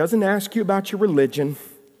 He doesn't ask you about your religion.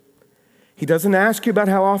 He doesn't ask you about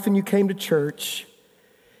how often you came to church.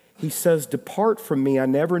 He says, depart from me, I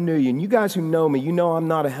never knew you. And you guys who know me, you know I'm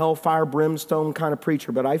not a hellfire, brimstone kind of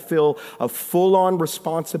preacher, but I feel a full-on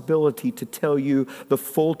responsibility to tell you the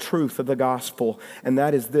full truth of the gospel. And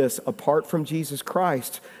that is this, apart from Jesus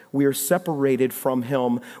Christ, we are separated from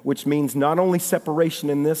him, which means not only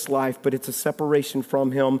separation in this life, but it's a separation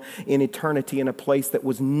from him in eternity in a place that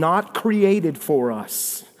was not created for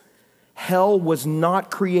us. Hell was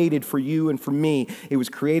not created for you and for me. It was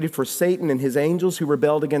created for Satan and his angels who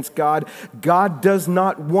rebelled against God. God does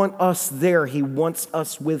not want us there. He wants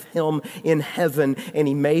us with him in heaven, and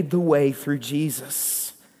he made the way through Jesus.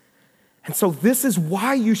 And so this is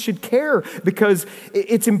why you should care, because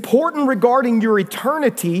it's important regarding your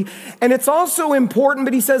eternity, and it's also important,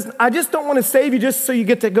 but he says, I just don't want to save you just so you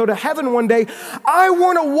get to go to heaven one day. I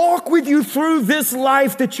want to walk with you through this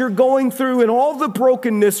life that you're going through and all the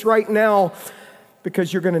brokenness right now,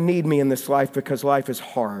 because you're going to need me in this life, because life is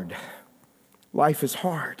hard. Life is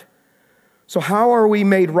hard. So how are we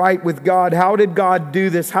made right with God? How did God do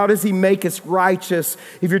this? How does he make us righteous?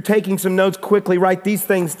 If you're taking some notes, quickly write these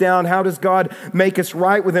things down. How does God make us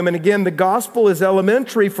right with him? And again, the gospel is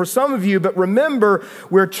elementary for some of you, but remember,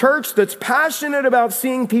 we're a church that's passionate about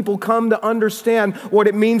seeing people come to understand what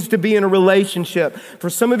it means to be in a relationship. For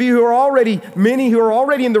some of you many who are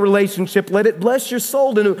already in the relationship, let it bless your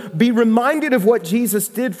soul to be reminded of what Jesus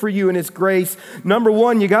did for you in his grace. Number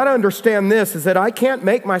one, you got to understand this, is that I can't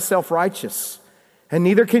make myself righteous. And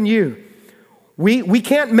neither can you. We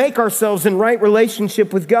can't make ourselves in right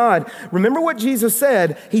relationship with God. Remember what Jesus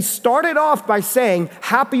said? He started off by saying,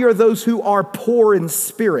 happy are those who are poor in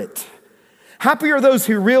spirit. Happy are those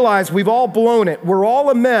who realize we've all blown it. We're all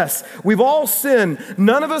a mess. We've all sinned.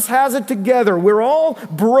 None of us has it together. We're all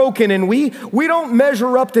broken, and we don't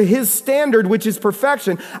measure up to his standard, which is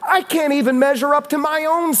perfection. I can't even measure up to my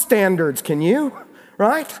own standards, can you?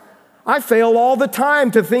 Right? I fail all the time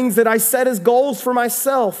to things that I set as goals for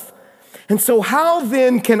myself. And so how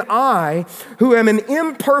then can I, who am an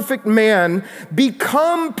imperfect man,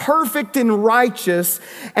 become perfect and righteous?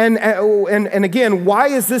 And again, why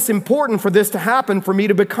is this important for this to happen, for me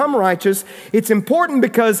to become righteous? It's important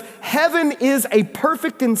because heaven is a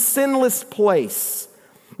perfect and sinless place,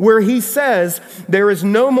 where he says there is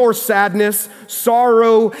no more sadness,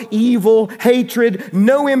 sorrow, evil, hatred,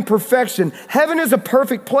 no imperfection. Heaven is a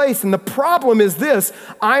perfect place, and the problem is this,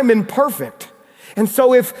 I'm imperfect. And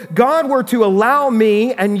so if God were to allow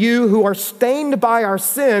me and you who are stained by our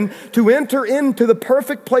sin to enter into the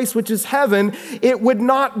perfect place, which is heaven, it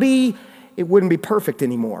wouldn't be perfect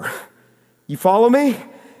anymore. You follow me?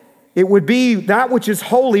 It would be that which is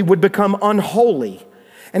holy would become unholy.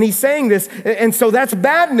 And he's saying this, and so that's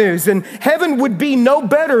bad news, and heaven would be no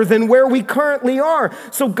better than where we currently are.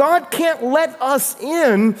 So God can't let us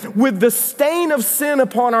in with the stain of sin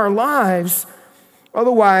upon our lives.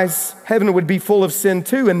 Otherwise, heaven would be full of sin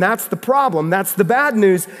too, and that's the problem. That's the bad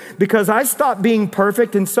news, because I stopped being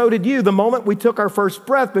perfect, and so did you the moment we took our first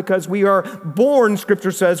breath, because we are born,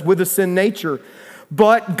 Scripture says, with a sin nature.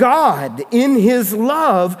 But God, in his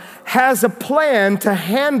love, has a plan to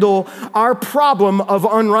handle our problem of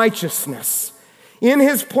unrighteousness. In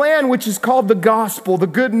his plan, which is called the gospel, the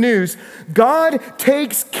good news, God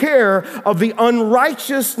takes care of the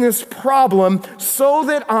unrighteousness problem so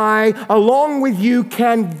that I, along with you,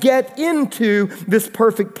 can get into this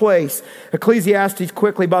perfect place. Ecclesiastes,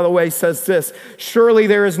 quickly, by the way, says this, surely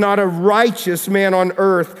there is not a righteous man on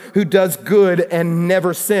earth who does good and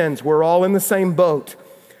never sins. We're all in the same boat.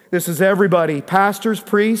 This is everybody, pastors,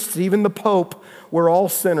 priests, even the Pope. We're all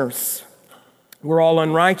sinners. We're all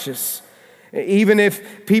unrighteous. Even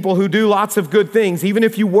if people who do lots of good things, even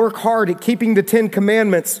if you work hard at keeping the 10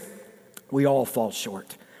 commandments, we all fall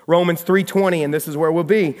short. Romans 3:20, and this is where we'll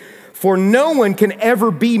be. For no one can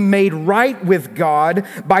ever be made right with God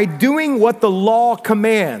by doing what the law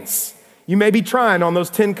commands. You may be trying on those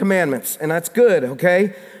 10 commandments, and that's good,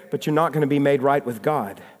 okay? But you're not going to be made right with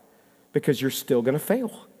God because you're still going to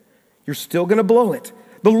fail. You're still going to blow it.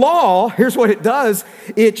 The law, here's what it does.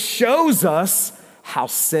 It shows us how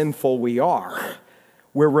sinful we are.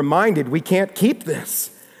 We're reminded we can't keep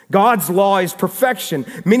this. God's law is perfection.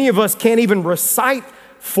 Many of us can't even recite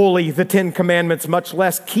fully the 10 commandments, much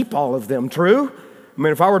less keep all of them. True? I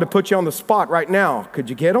mean, if I were to put you on the spot right now, could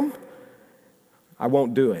you get them? I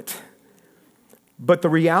won't do it. But the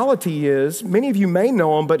reality is, many of you may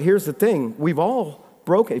know them, but here's the thing. We've all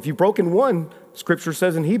broken. If you've broken one, Scripture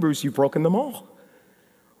says in Hebrews, you've broken them all.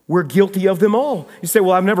 We're guilty of them all. You say,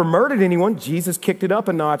 well, I've never murdered anyone. Jesus kicked it up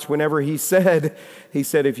a notch whenever he said,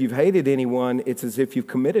 if you've hated anyone, it's as if you've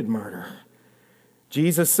committed murder.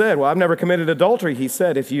 Jesus said, well, I've never committed adultery. He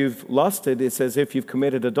said, if you've lusted, it's as if you've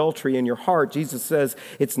committed adultery in your heart. Jesus says,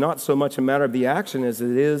 it's not so much a matter of the action as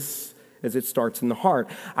it starts in the heart.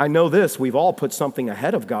 I know this, we've all put something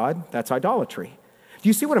ahead of God. That's idolatry. Do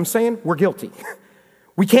you see what I'm saying? We're guilty.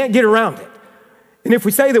 We can't get around it. And if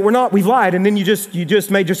we say that we're not, we've lied, and then you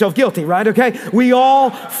just made yourself guilty, right? Okay? We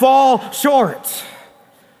all fall short.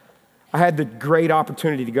 I had the great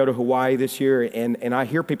opportunity to go to Hawaii this year, and I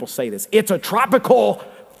hear people say this. It's a tropical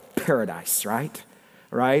paradise, right?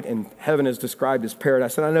 Right? And heaven is described as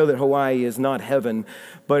paradise. And I know that Hawaii is not heaven,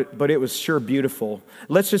 but it was sure beautiful.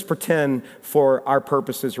 Let's just pretend for our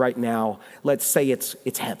purposes right now, let's say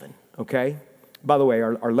it's heaven, okay? By the way,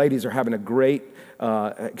 our ladies are having a great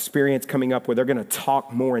experience coming up where they're going to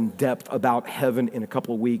talk more in depth about heaven in a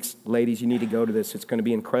couple of weeks. Ladies, you need to go to this. It's going to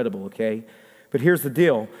be incredible, okay? But here's the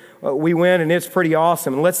deal. We went, and it's pretty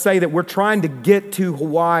awesome. And let's say that we're trying to get to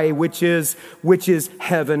Hawaii, which is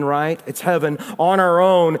heaven, right? It's heaven on our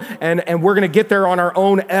own, and we're going to get there on our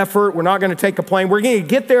own effort. We're not going to take a plane. We're going to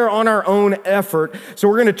get there on our own effort. So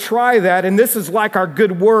we're going to try that, and this is like our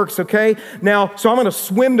good works, okay? Now, so I'm going to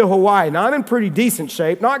swim to Hawaii. Now, I'm in pretty decent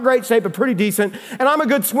shape. Not great shape, but pretty decent, and I'm a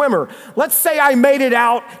good swimmer. Let's say I made it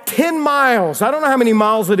out 10 miles. I don't know how many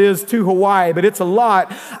miles it is to Hawaii, but it's a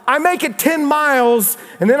lot. I make it 10 miles,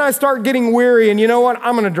 and then I start getting weary, and you know what?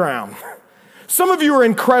 I'm going to drown. Some of you are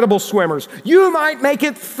incredible swimmers. You might make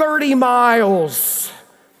it 30 miles,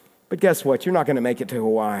 but guess what? You're not going to make it to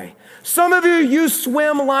Hawaii. Some of you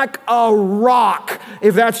swim like a rock.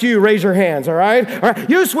 If that's you, raise your hands, all right? All right.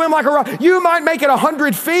 You swim like a rock. You might make it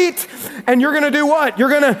 100 feet, and you're going to do what? You're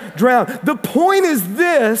going to drown. The point is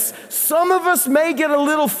this. Some of us may get a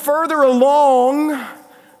little further along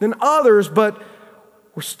than others, but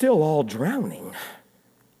we're still all drowning.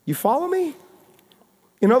 You follow me?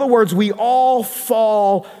 In other words, we all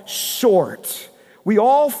fall short. We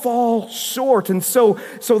all fall short. And so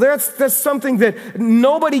that's something that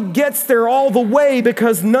nobody gets there all the way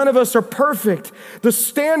because none of us are perfect. The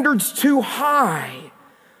standard's too high.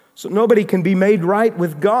 So nobody can be made right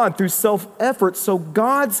with God through self-effort. So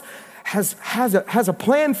God's has a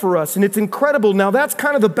plan for us, and it's incredible. Now, that's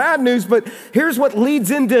kind of the bad news, but here's what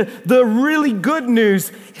leads into the really good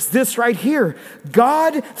news, is this right here.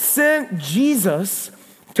 God sent Jesus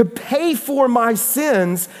to pay for my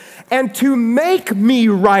sins and to make me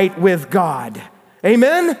right with God.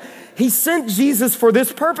 Amen? He sent Jesus for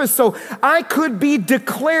this purpose, so I could be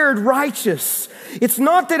declared righteous. It's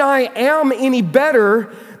not that I am any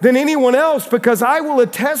better than anyone else, because I will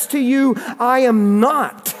attest to you, I am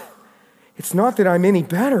not. It's not that I'm any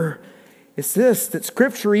better. It's this, that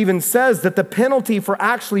Scripture even says that the penalty for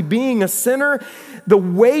actually being a sinner, the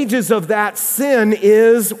wages of that sin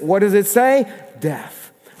is, what does it say?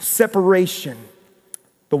 Death, separation,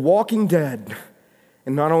 the walking dead.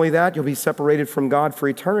 And not only that, you'll be separated from God for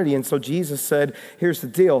eternity. And so Jesus said, here's the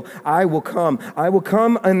deal. I will come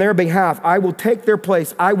on their behalf. I will take their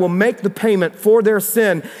place. I will make the payment for their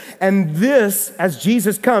sin. And this, as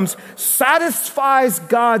Jesus comes, satisfies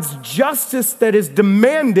God's justice that is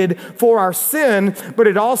demanded for our sin, but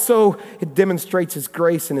it demonstrates His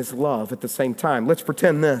grace and His love at the same time. Let's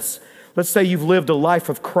pretend this. Let's say you've lived a life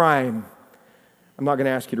of crime. I'm not going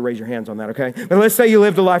to ask you to raise your hands on that, okay? But let's say you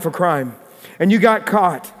lived a life of crime. And you got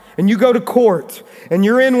caught, and you go to court, and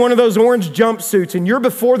you're in one of those orange jumpsuits, and you're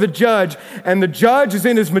before the judge, and the judge is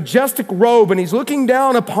in his majestic robe, and he's looking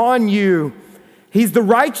down upon you. He's the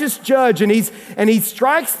righteous judge, and he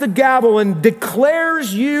strikes the gavel and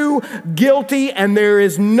declares you guilty, and there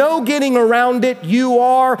is no getting around it. You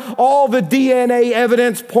are. All the DNA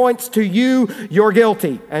evidence points to you. You're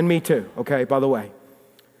guilty, and me too, okay, by the way.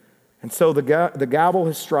 And so the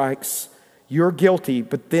gavel strikes. You're guilty,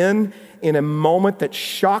 but then in a moment that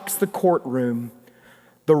shocks the courtroom,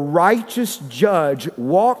 the righteous judge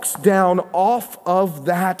walks down off of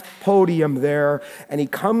that podium there, and he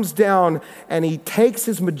comes down and he takes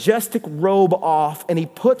his majestic robe off and he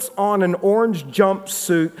puts on an orange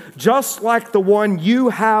jumpsuit just like the one you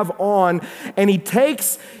have on, and he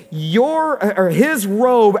takes his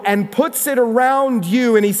robe and puts it around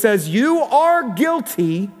you, and he says, you are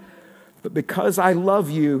guilty, but because I love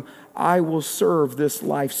you, I will serve this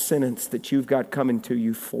life sentence that you've got coming to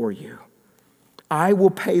you for you. I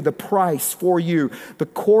will pay the price for you. The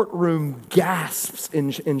courtroom gasps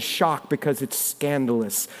in shock because it's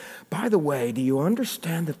scandalous. By the way, do you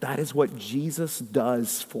understand that that is what Jesus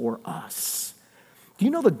does for us? Do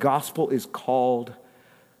you know the gospel is called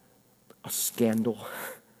a scandal?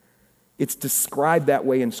 It's described that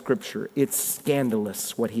way in Scripture. It's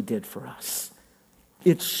scandalous what he did for us.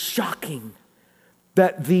 It's shocking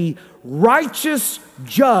that the righteous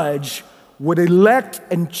judge would elect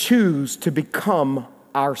and choose to become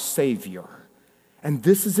our Savior. And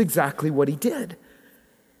this is exactly what he did.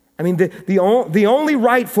 I mean, the only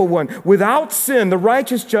rightful one, without sin, the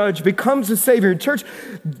righteous judge becomes the Savior. Church,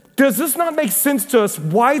 does this not make sense to us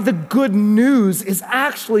why the good news is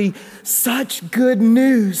actually such good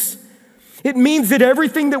news? It means that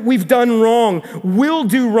everything that we've done wrong, will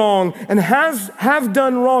do wrong, and have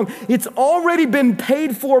done wrong, it's already been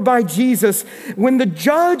paid for by Jesus. When the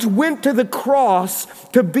judge went to the cross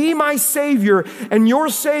to be my Savior and your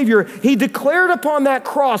Savior, he declared upon that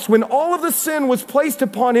cross, when all of the sin was placed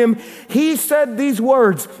upon him, he said these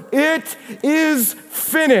words, "It is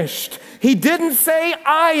finished." He didn't say,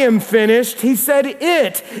 "I am finished." He said,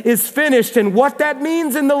 "It is finished." And what that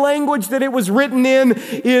means in the language that it was written in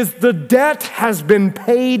is the debt has been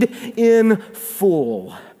paid in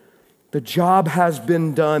full. The job has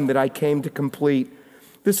been done that I came to complete.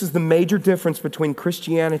 This is the major difference between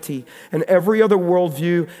Christianity and every other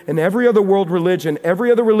worldview and every other world religion.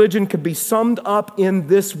 Every other religion could be summed up in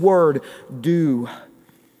this word, do.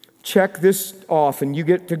 Check this off and you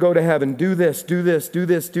get to go to heaven. Do this, do this, do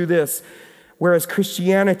this, do this. Whereas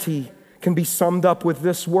Christianity can be summed up with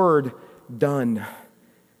this word, done.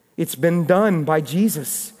 It's been done by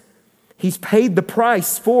Jesus. He's paid the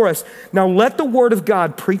price for us. Now let the word of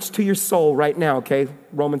God preach to your soul right now, okay?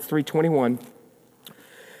 Romans 3:21.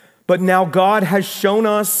 But now God has shown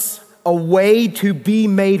us a way to be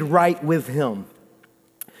made right with him,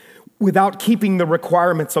 without keeping the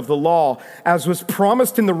requirements of the law, as was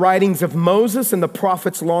promised in the writings of Moses and the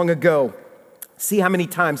prophets long ago. See how many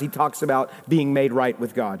times he talks about being made right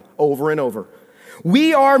with God, over and over.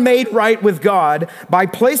 We are made right with God by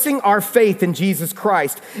placing our faith in Jesus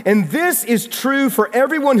Christ. And this is true for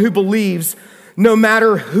everyone who believes, no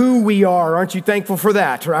matter who we are. Aren't you thankful for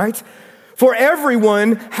that, right? For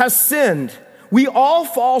everyone has sinned. We all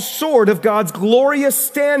fall short of God's glorious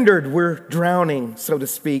standard. We're drowning, so to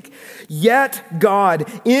speak. Yet God,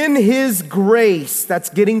 in his grace, that's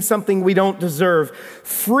getting something we don't deserve,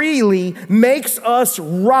 freely makes us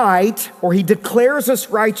right, or he declares us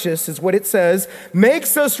righteous, is what it says,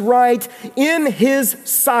 makes us right in his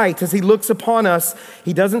sight. As he looks upon us,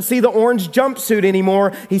 he doesn't see the orange jumpsuit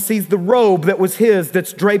anymore. He sees the robe that was his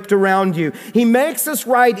that's draped around you. He makes us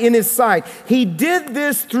right in his sight. He did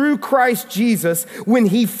this through Christ Jesus when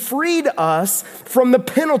he freed us from the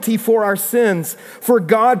penalty for our sins. For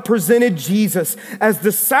God presented Jesus as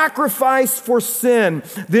the sacrifice for sin.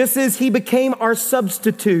 This is, he became our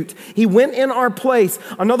substitute. He went in our place.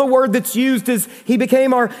 Another word that's used is he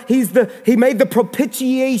made the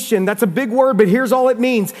propitiation. That's a big word, but here's all it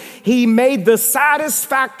means. He made the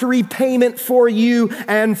satisfactory payment for you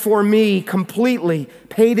and for me completely.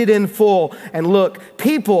 Paid it in full. And look,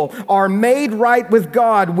 people are made right with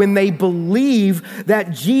God when they believe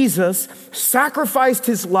that Jesus sacrificed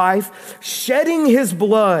his life, shedding his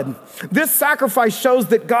blood. This sacrifice shows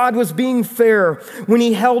that God was being fair when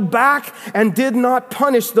he held back and did not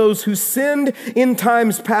punish those who sinned in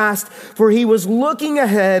times past, for he was looking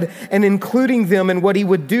ahead and including them in what he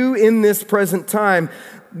would do in this present time.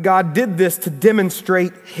 God did this to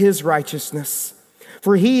demonstrate his righteousness.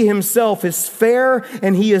 For he himself is fair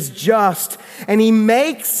and he is just, and he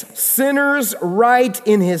makes sinners right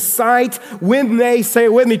in his sight when they, say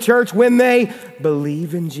it with me, church, when they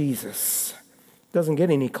believe in Jesus. Doesn't get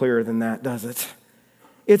any clearer than that, does it?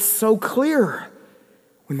 It's so clear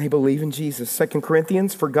when they believe in Jesus. 2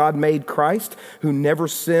 Corinthians, for God made Christ, who never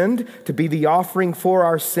sinned, to be the offering for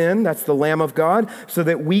our sin, that's the Lamb of God, so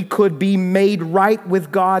that we could be made right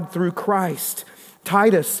with God through Christ.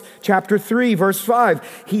 Titus chapter 3, verse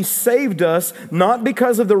 5, he saved us not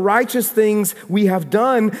because of the righteous things we have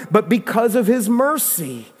done, but because of his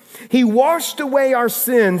mercy. He washed away our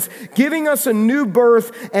sins, giving us a new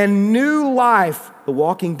birth and new life. The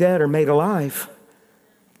walking dead are made alive.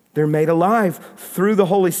 They're made alive through the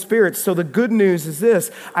Holy Spirit. So the good news is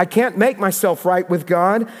this: I can't make myself right with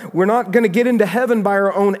God. We're not going to get into heaven by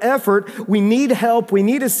our own effort. We need help. We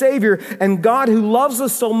need a Savior. And God, who loves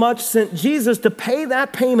us so much, sent Jesus to pay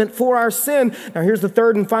that payment for our sin. Now here's the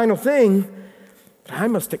third and final thing. I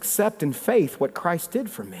must accept in faith what Christ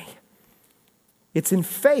did for me. It's in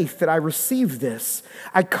faith that I receive this.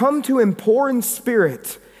 I come to him poor in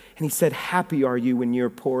spirit, And he said, happy are you when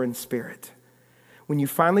you're poor in spirit. When you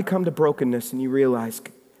finally come to brokenness and you realize,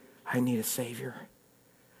 I need a Savior.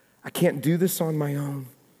 I can't do this on my own.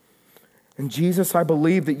 And Jesus, I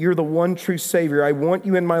believe that you're the one true Savior. I want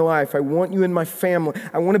you in my life. I want you in my family.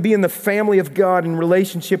 I want to be in the family of God in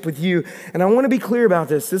relationship with you. And I want to be clear about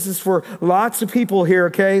this. This is for lots of people here,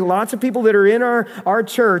 okay? Lots of people that are in our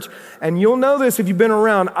church. And you'll know this if you've been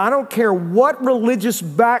around. I don't care what religious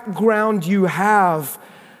background you have.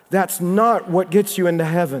 That's not what gets you into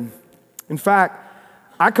heaven. In fact,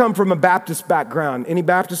 I come from a Baptist background. Any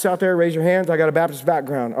Baptists out there, raise your hands. I got a Baptist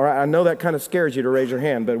background. All right, I know that kind of scares you to raise your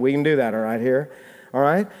hand, but we can do that, all right, here. All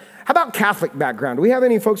right? How about Catholic background? Do we have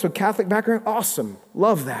any folks with Catholic background? Awesome.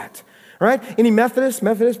 Love that. All right? Any Methodist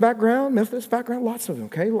background? Methodist background? Lots of them,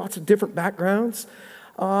 okay? Lots of different backgrounds.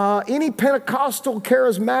 Any Pentecostal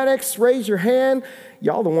charismatics, raise your hand.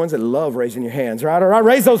 Y'all the ones that love raising your hands, right? All right,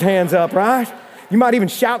 raise those hands up, right? You might even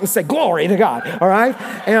shout and say, glory to God, all right?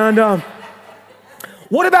 And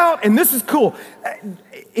what about, and this is cool,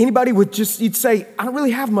 anybody with just, you'd say, I don't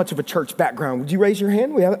really have much of a church background. Would you raise your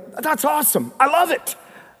hand? That's awesome. I love it.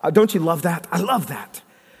 Don't you love that? I love that.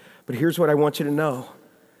 But here's what I want you to know.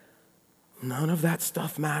 None of that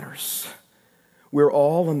stuff matters. We're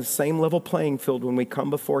all on the same level playing field when we come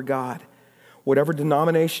before God. Whatever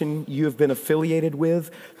denomination you have been affiliated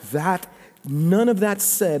with, none of that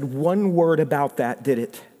said one word about that, did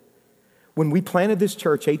it? When we planted this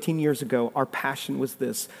church 18 years ago, our passion was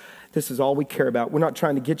this. This is all we care about. We're not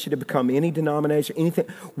trying to get you to become any denomination, anything.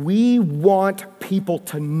 We want people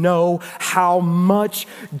to know how much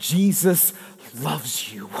Jesus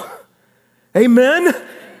loves you. Amen?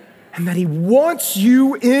 And that he wants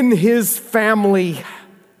you in his family.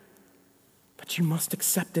 But you must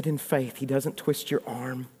accept it in faith. He doesn't twist your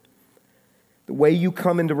arm. The way you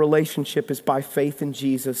come into relationship is by faith in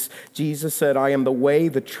Jesus. Jesus said, I am the way,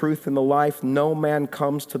 the truth, and the life. No man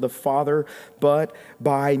comes to the Father but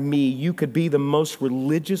by me. You could be the most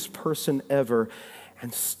religious person ever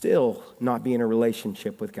and still not be in a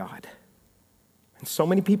relationship with God. And so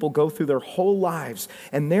many people go through their whole lives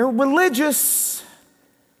and they're religious,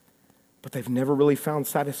 but they've never really found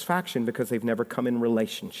satisfaction because they've never come in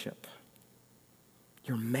relationship.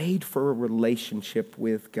 You're made for a relationship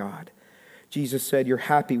with God. Jesus said, you're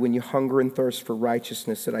happy when you hunger and thirst for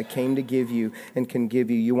righteousness that I came to give you and can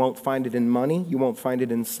give you. You won't find it in money. You won't find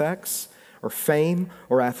it in sex or fame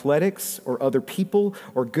or athletics or other people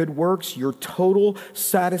or good works. Your total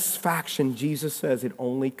satisfaction, Jesus says, it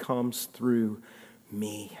only comes through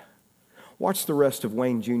me. Watch the rest of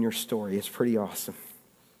Wayne Jr.'s story. It's pretty awesome.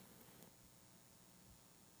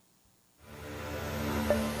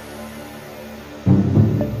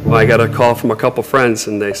 I got a call from a couple friends,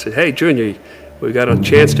 and they said, hey, Junior, we got a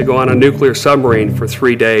chance to go on a nuclear submarine for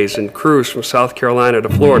 3 days and cruise from South Carolina to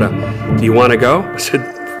Florida. Do you want to go? I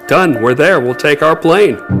said, done. We're there. We'll take our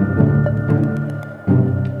plane.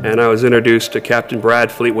 And I was introduced to Captain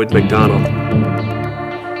Brad Fleetwood McDonald.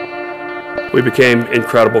 We became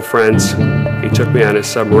incredible friends. He took me on his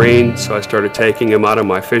submarine, so I started taking him out of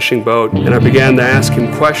my fishing boat, and I began to ask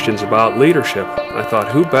him questions about leadership. I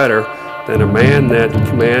thought, who better than a man that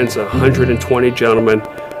commands 120 gentlemen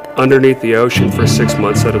underneath the ocean for 6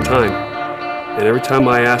 months at a time. And every time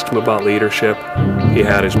I asked him about leadership, he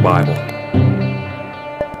had his Bible.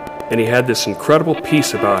 And he had this incredible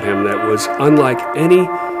peace about him that was unlike any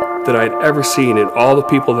that I'd ever seen in all the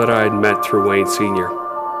people that I had met through Wayne Sr.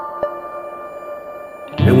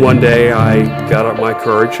 And one day I got up my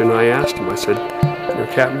courage and I asked him, I said,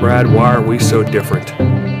 Captain Brad, why are we so different?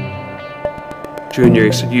 Junior,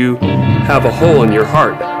 he said, you have a hole in your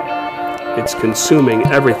heart. It's consuming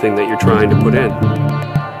everything that you're trying to put in.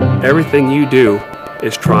 Everything you do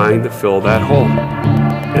is trying to fill that hole.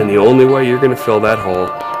 And the only way you're going to fill that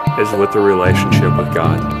hole is with a relationship with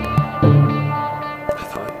God. I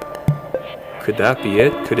thought, could that be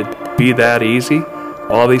it? Could it be that easy?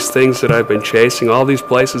 All these things that I've been chasing, all these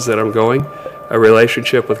places that I'm going, a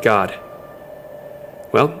relationship with God.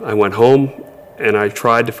 Well, I went home and I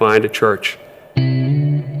tried to find a church.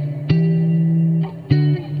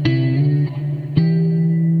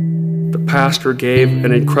 The pastor gave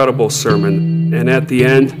an incredible sermon, and at the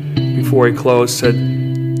end, before he closed, said,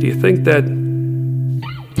 do you think that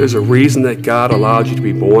there's a reason that God allowed you to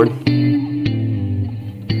be born?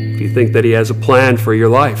 Do you think that he has a plan for your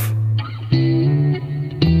life?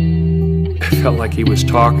 I felt like he was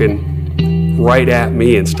talking right at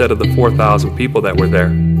me instead of the 4,000 people that were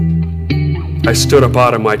there. I stood up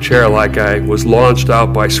out of my chair like I was launched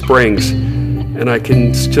out by springs, and I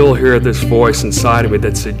can still hear this voice inside of me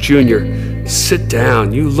that said, Junior, sit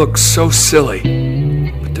down, you look so silly.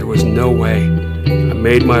 But there was no way I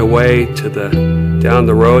made my way down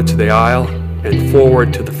the road to the aisle and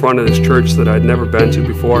forward to the front of this church that I'd never been to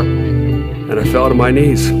before, and I fell to my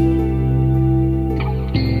knees.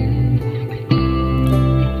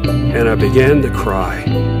 And I began to cry.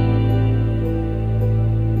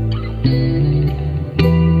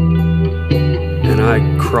 And I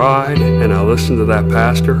cried, and I listened to that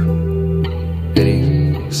pastor, and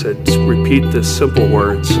he said, repeat the simple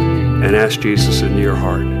words and ask Jesus into your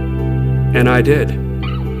heart. And I did.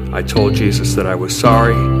 I told Jesus that I was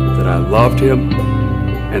sorry, that I loved him,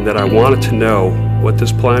 and that I wanted to know what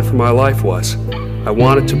this plan for my life was. I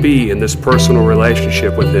wanted to be in this personal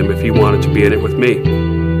relationship with him if he wanted to be in it with me.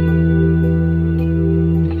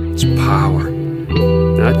 It's power.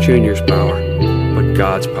 Not Junior's power, but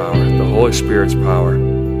God's power, the Holy Spirit's power.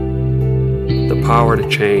 The power to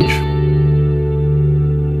change.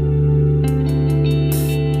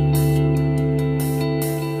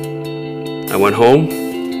 I went home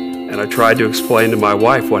and I tried to explain to my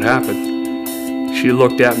wife what happened. She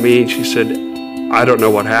looked at me and she said, I don't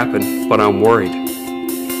know what happened, but I'm worried.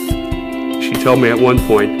 She told me at one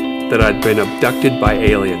point that I'd been abducted by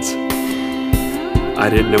aliens. I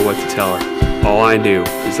didn't know what to tell her. All I knew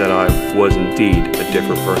is that I was indeed a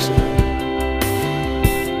different person.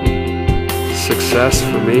 Success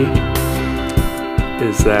for me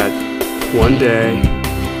is that one day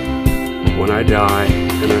when I die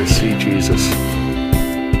and I see Jesus,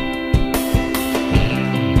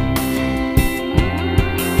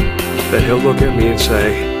 that he'll look at me and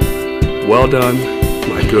say, well done,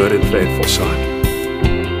 my good and faithful son.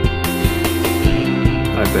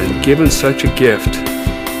 I've been given such a gift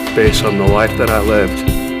based on the life that I lived,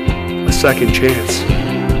 a second chance,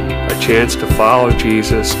 a chance to follow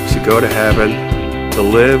Jesus, to go to heaven, to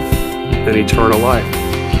live an eternal life.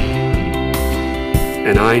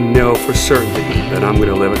 And I know for certainty that I'm going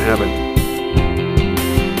to live in heaven.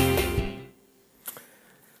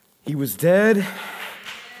 He was dead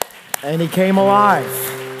and he came alive.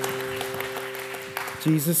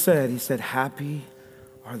 Jesus said, he said, happy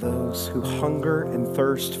are those who hunger and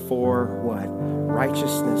thirst for what?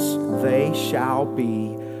 Righteousness. They shall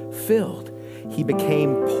be filled. He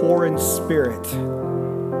became poor in spirit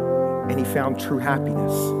and he found true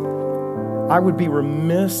happiness. I would be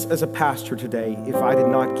remiss as a pastor today if I did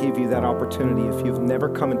not give you that opportunity, if you've never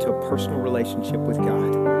come into a personal relationship with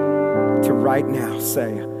God, to right now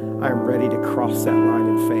say, I am ready to cross that line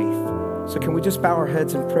in faith. So can we just bow our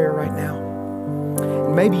heads in prayer right now?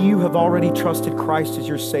 And maybe you have already trusted Christ as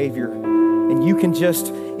your Savior, and you can just,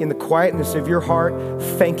 in the quietness of your heart,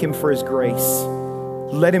 thank him for his grace.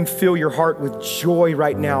 Let him fill your heart with joy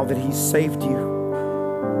right now that he's saved you,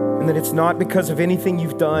 and that it's not because of anything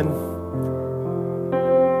you've done,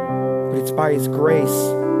 but it's by his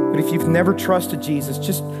grace. But if you've never trusted Jesus,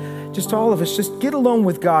 just all of us, just get alone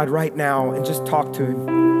with God right now and just talk to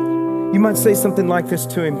him. You might say something like this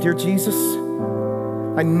to him: Dear Jesus,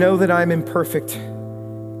 I know that I'm imperfect,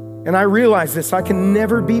 and I realize this, I can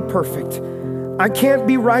never be perfect. I can't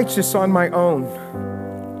be righteous on my own.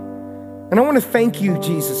 And I want to thank you,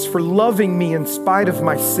 Jesus, for loving me in spite of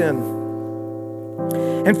my sin,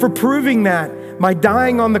 and for proving that by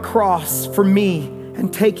dying on the cross for me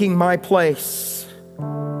and taking my place.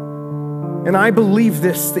 And I believe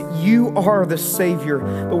this, that you are the Savior,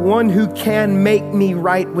 the one who can make me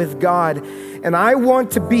right with God. And I want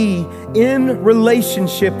to be in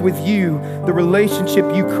relationship with you, the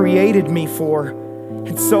relationship you created me for.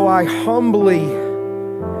 And so I humbly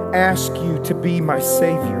ask you to be my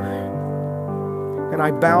Savior. And I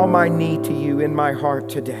bow my knee to you in my heart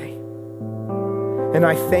today. And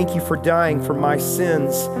I thank you for dying for my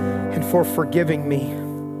sins and for forgiving me.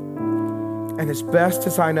 And as best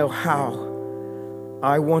as I know how,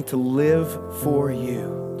 I want to live for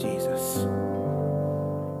you, Jesus.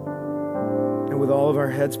 And with all of our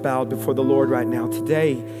heads bowed before the Lord right now,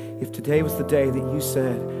 today, if today was the day that you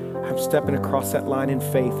said, I'm stepping across that line in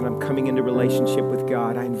faith and I'm coming into relationship with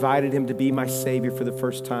God, I invited him to be my Savior for the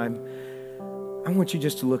first time, I want you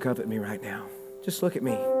just to look up at me right now. Just look at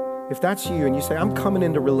me. If that's you and you say, I'm coming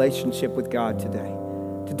into relationship with God today,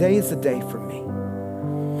 today is the day for me.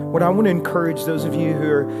 What I want to encourage those of you who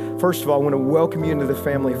are, first of all, I want to welcome you into the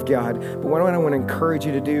family of God. But what I want to encourage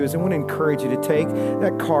you to do is I want to encourage you to take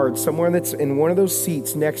that card somewhere that's in one of those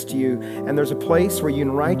seats next to you, and there's a place where you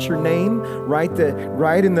can write your name, write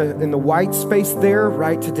in the white space there,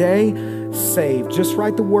 write today, saved. Just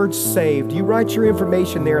write the word saved. You write your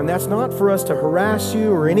information there, and that's not for us to harass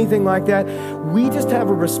you or anything like that. We just have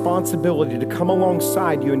a responsibility to come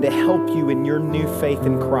alongside you and to help you in your new faith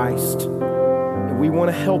in Christ. We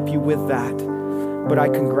want to help you with that, but I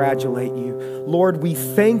congratulate you. Lord, we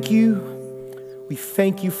thank you. We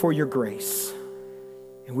thank you for your grace.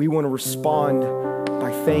 And we want to respond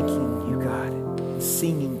by thanking you, God, and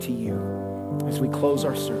singing to you as we close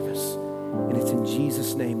our service. And it's in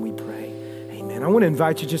Jesus' name we pray. Amen. I want to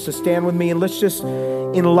invite you just to stand with me, and let's just,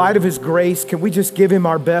 in light of his grace, can we just give him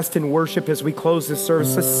our best in worship as we close this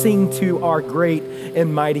service? Let's sing to our great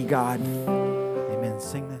and mighty God. Amen.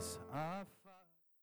 Sing this.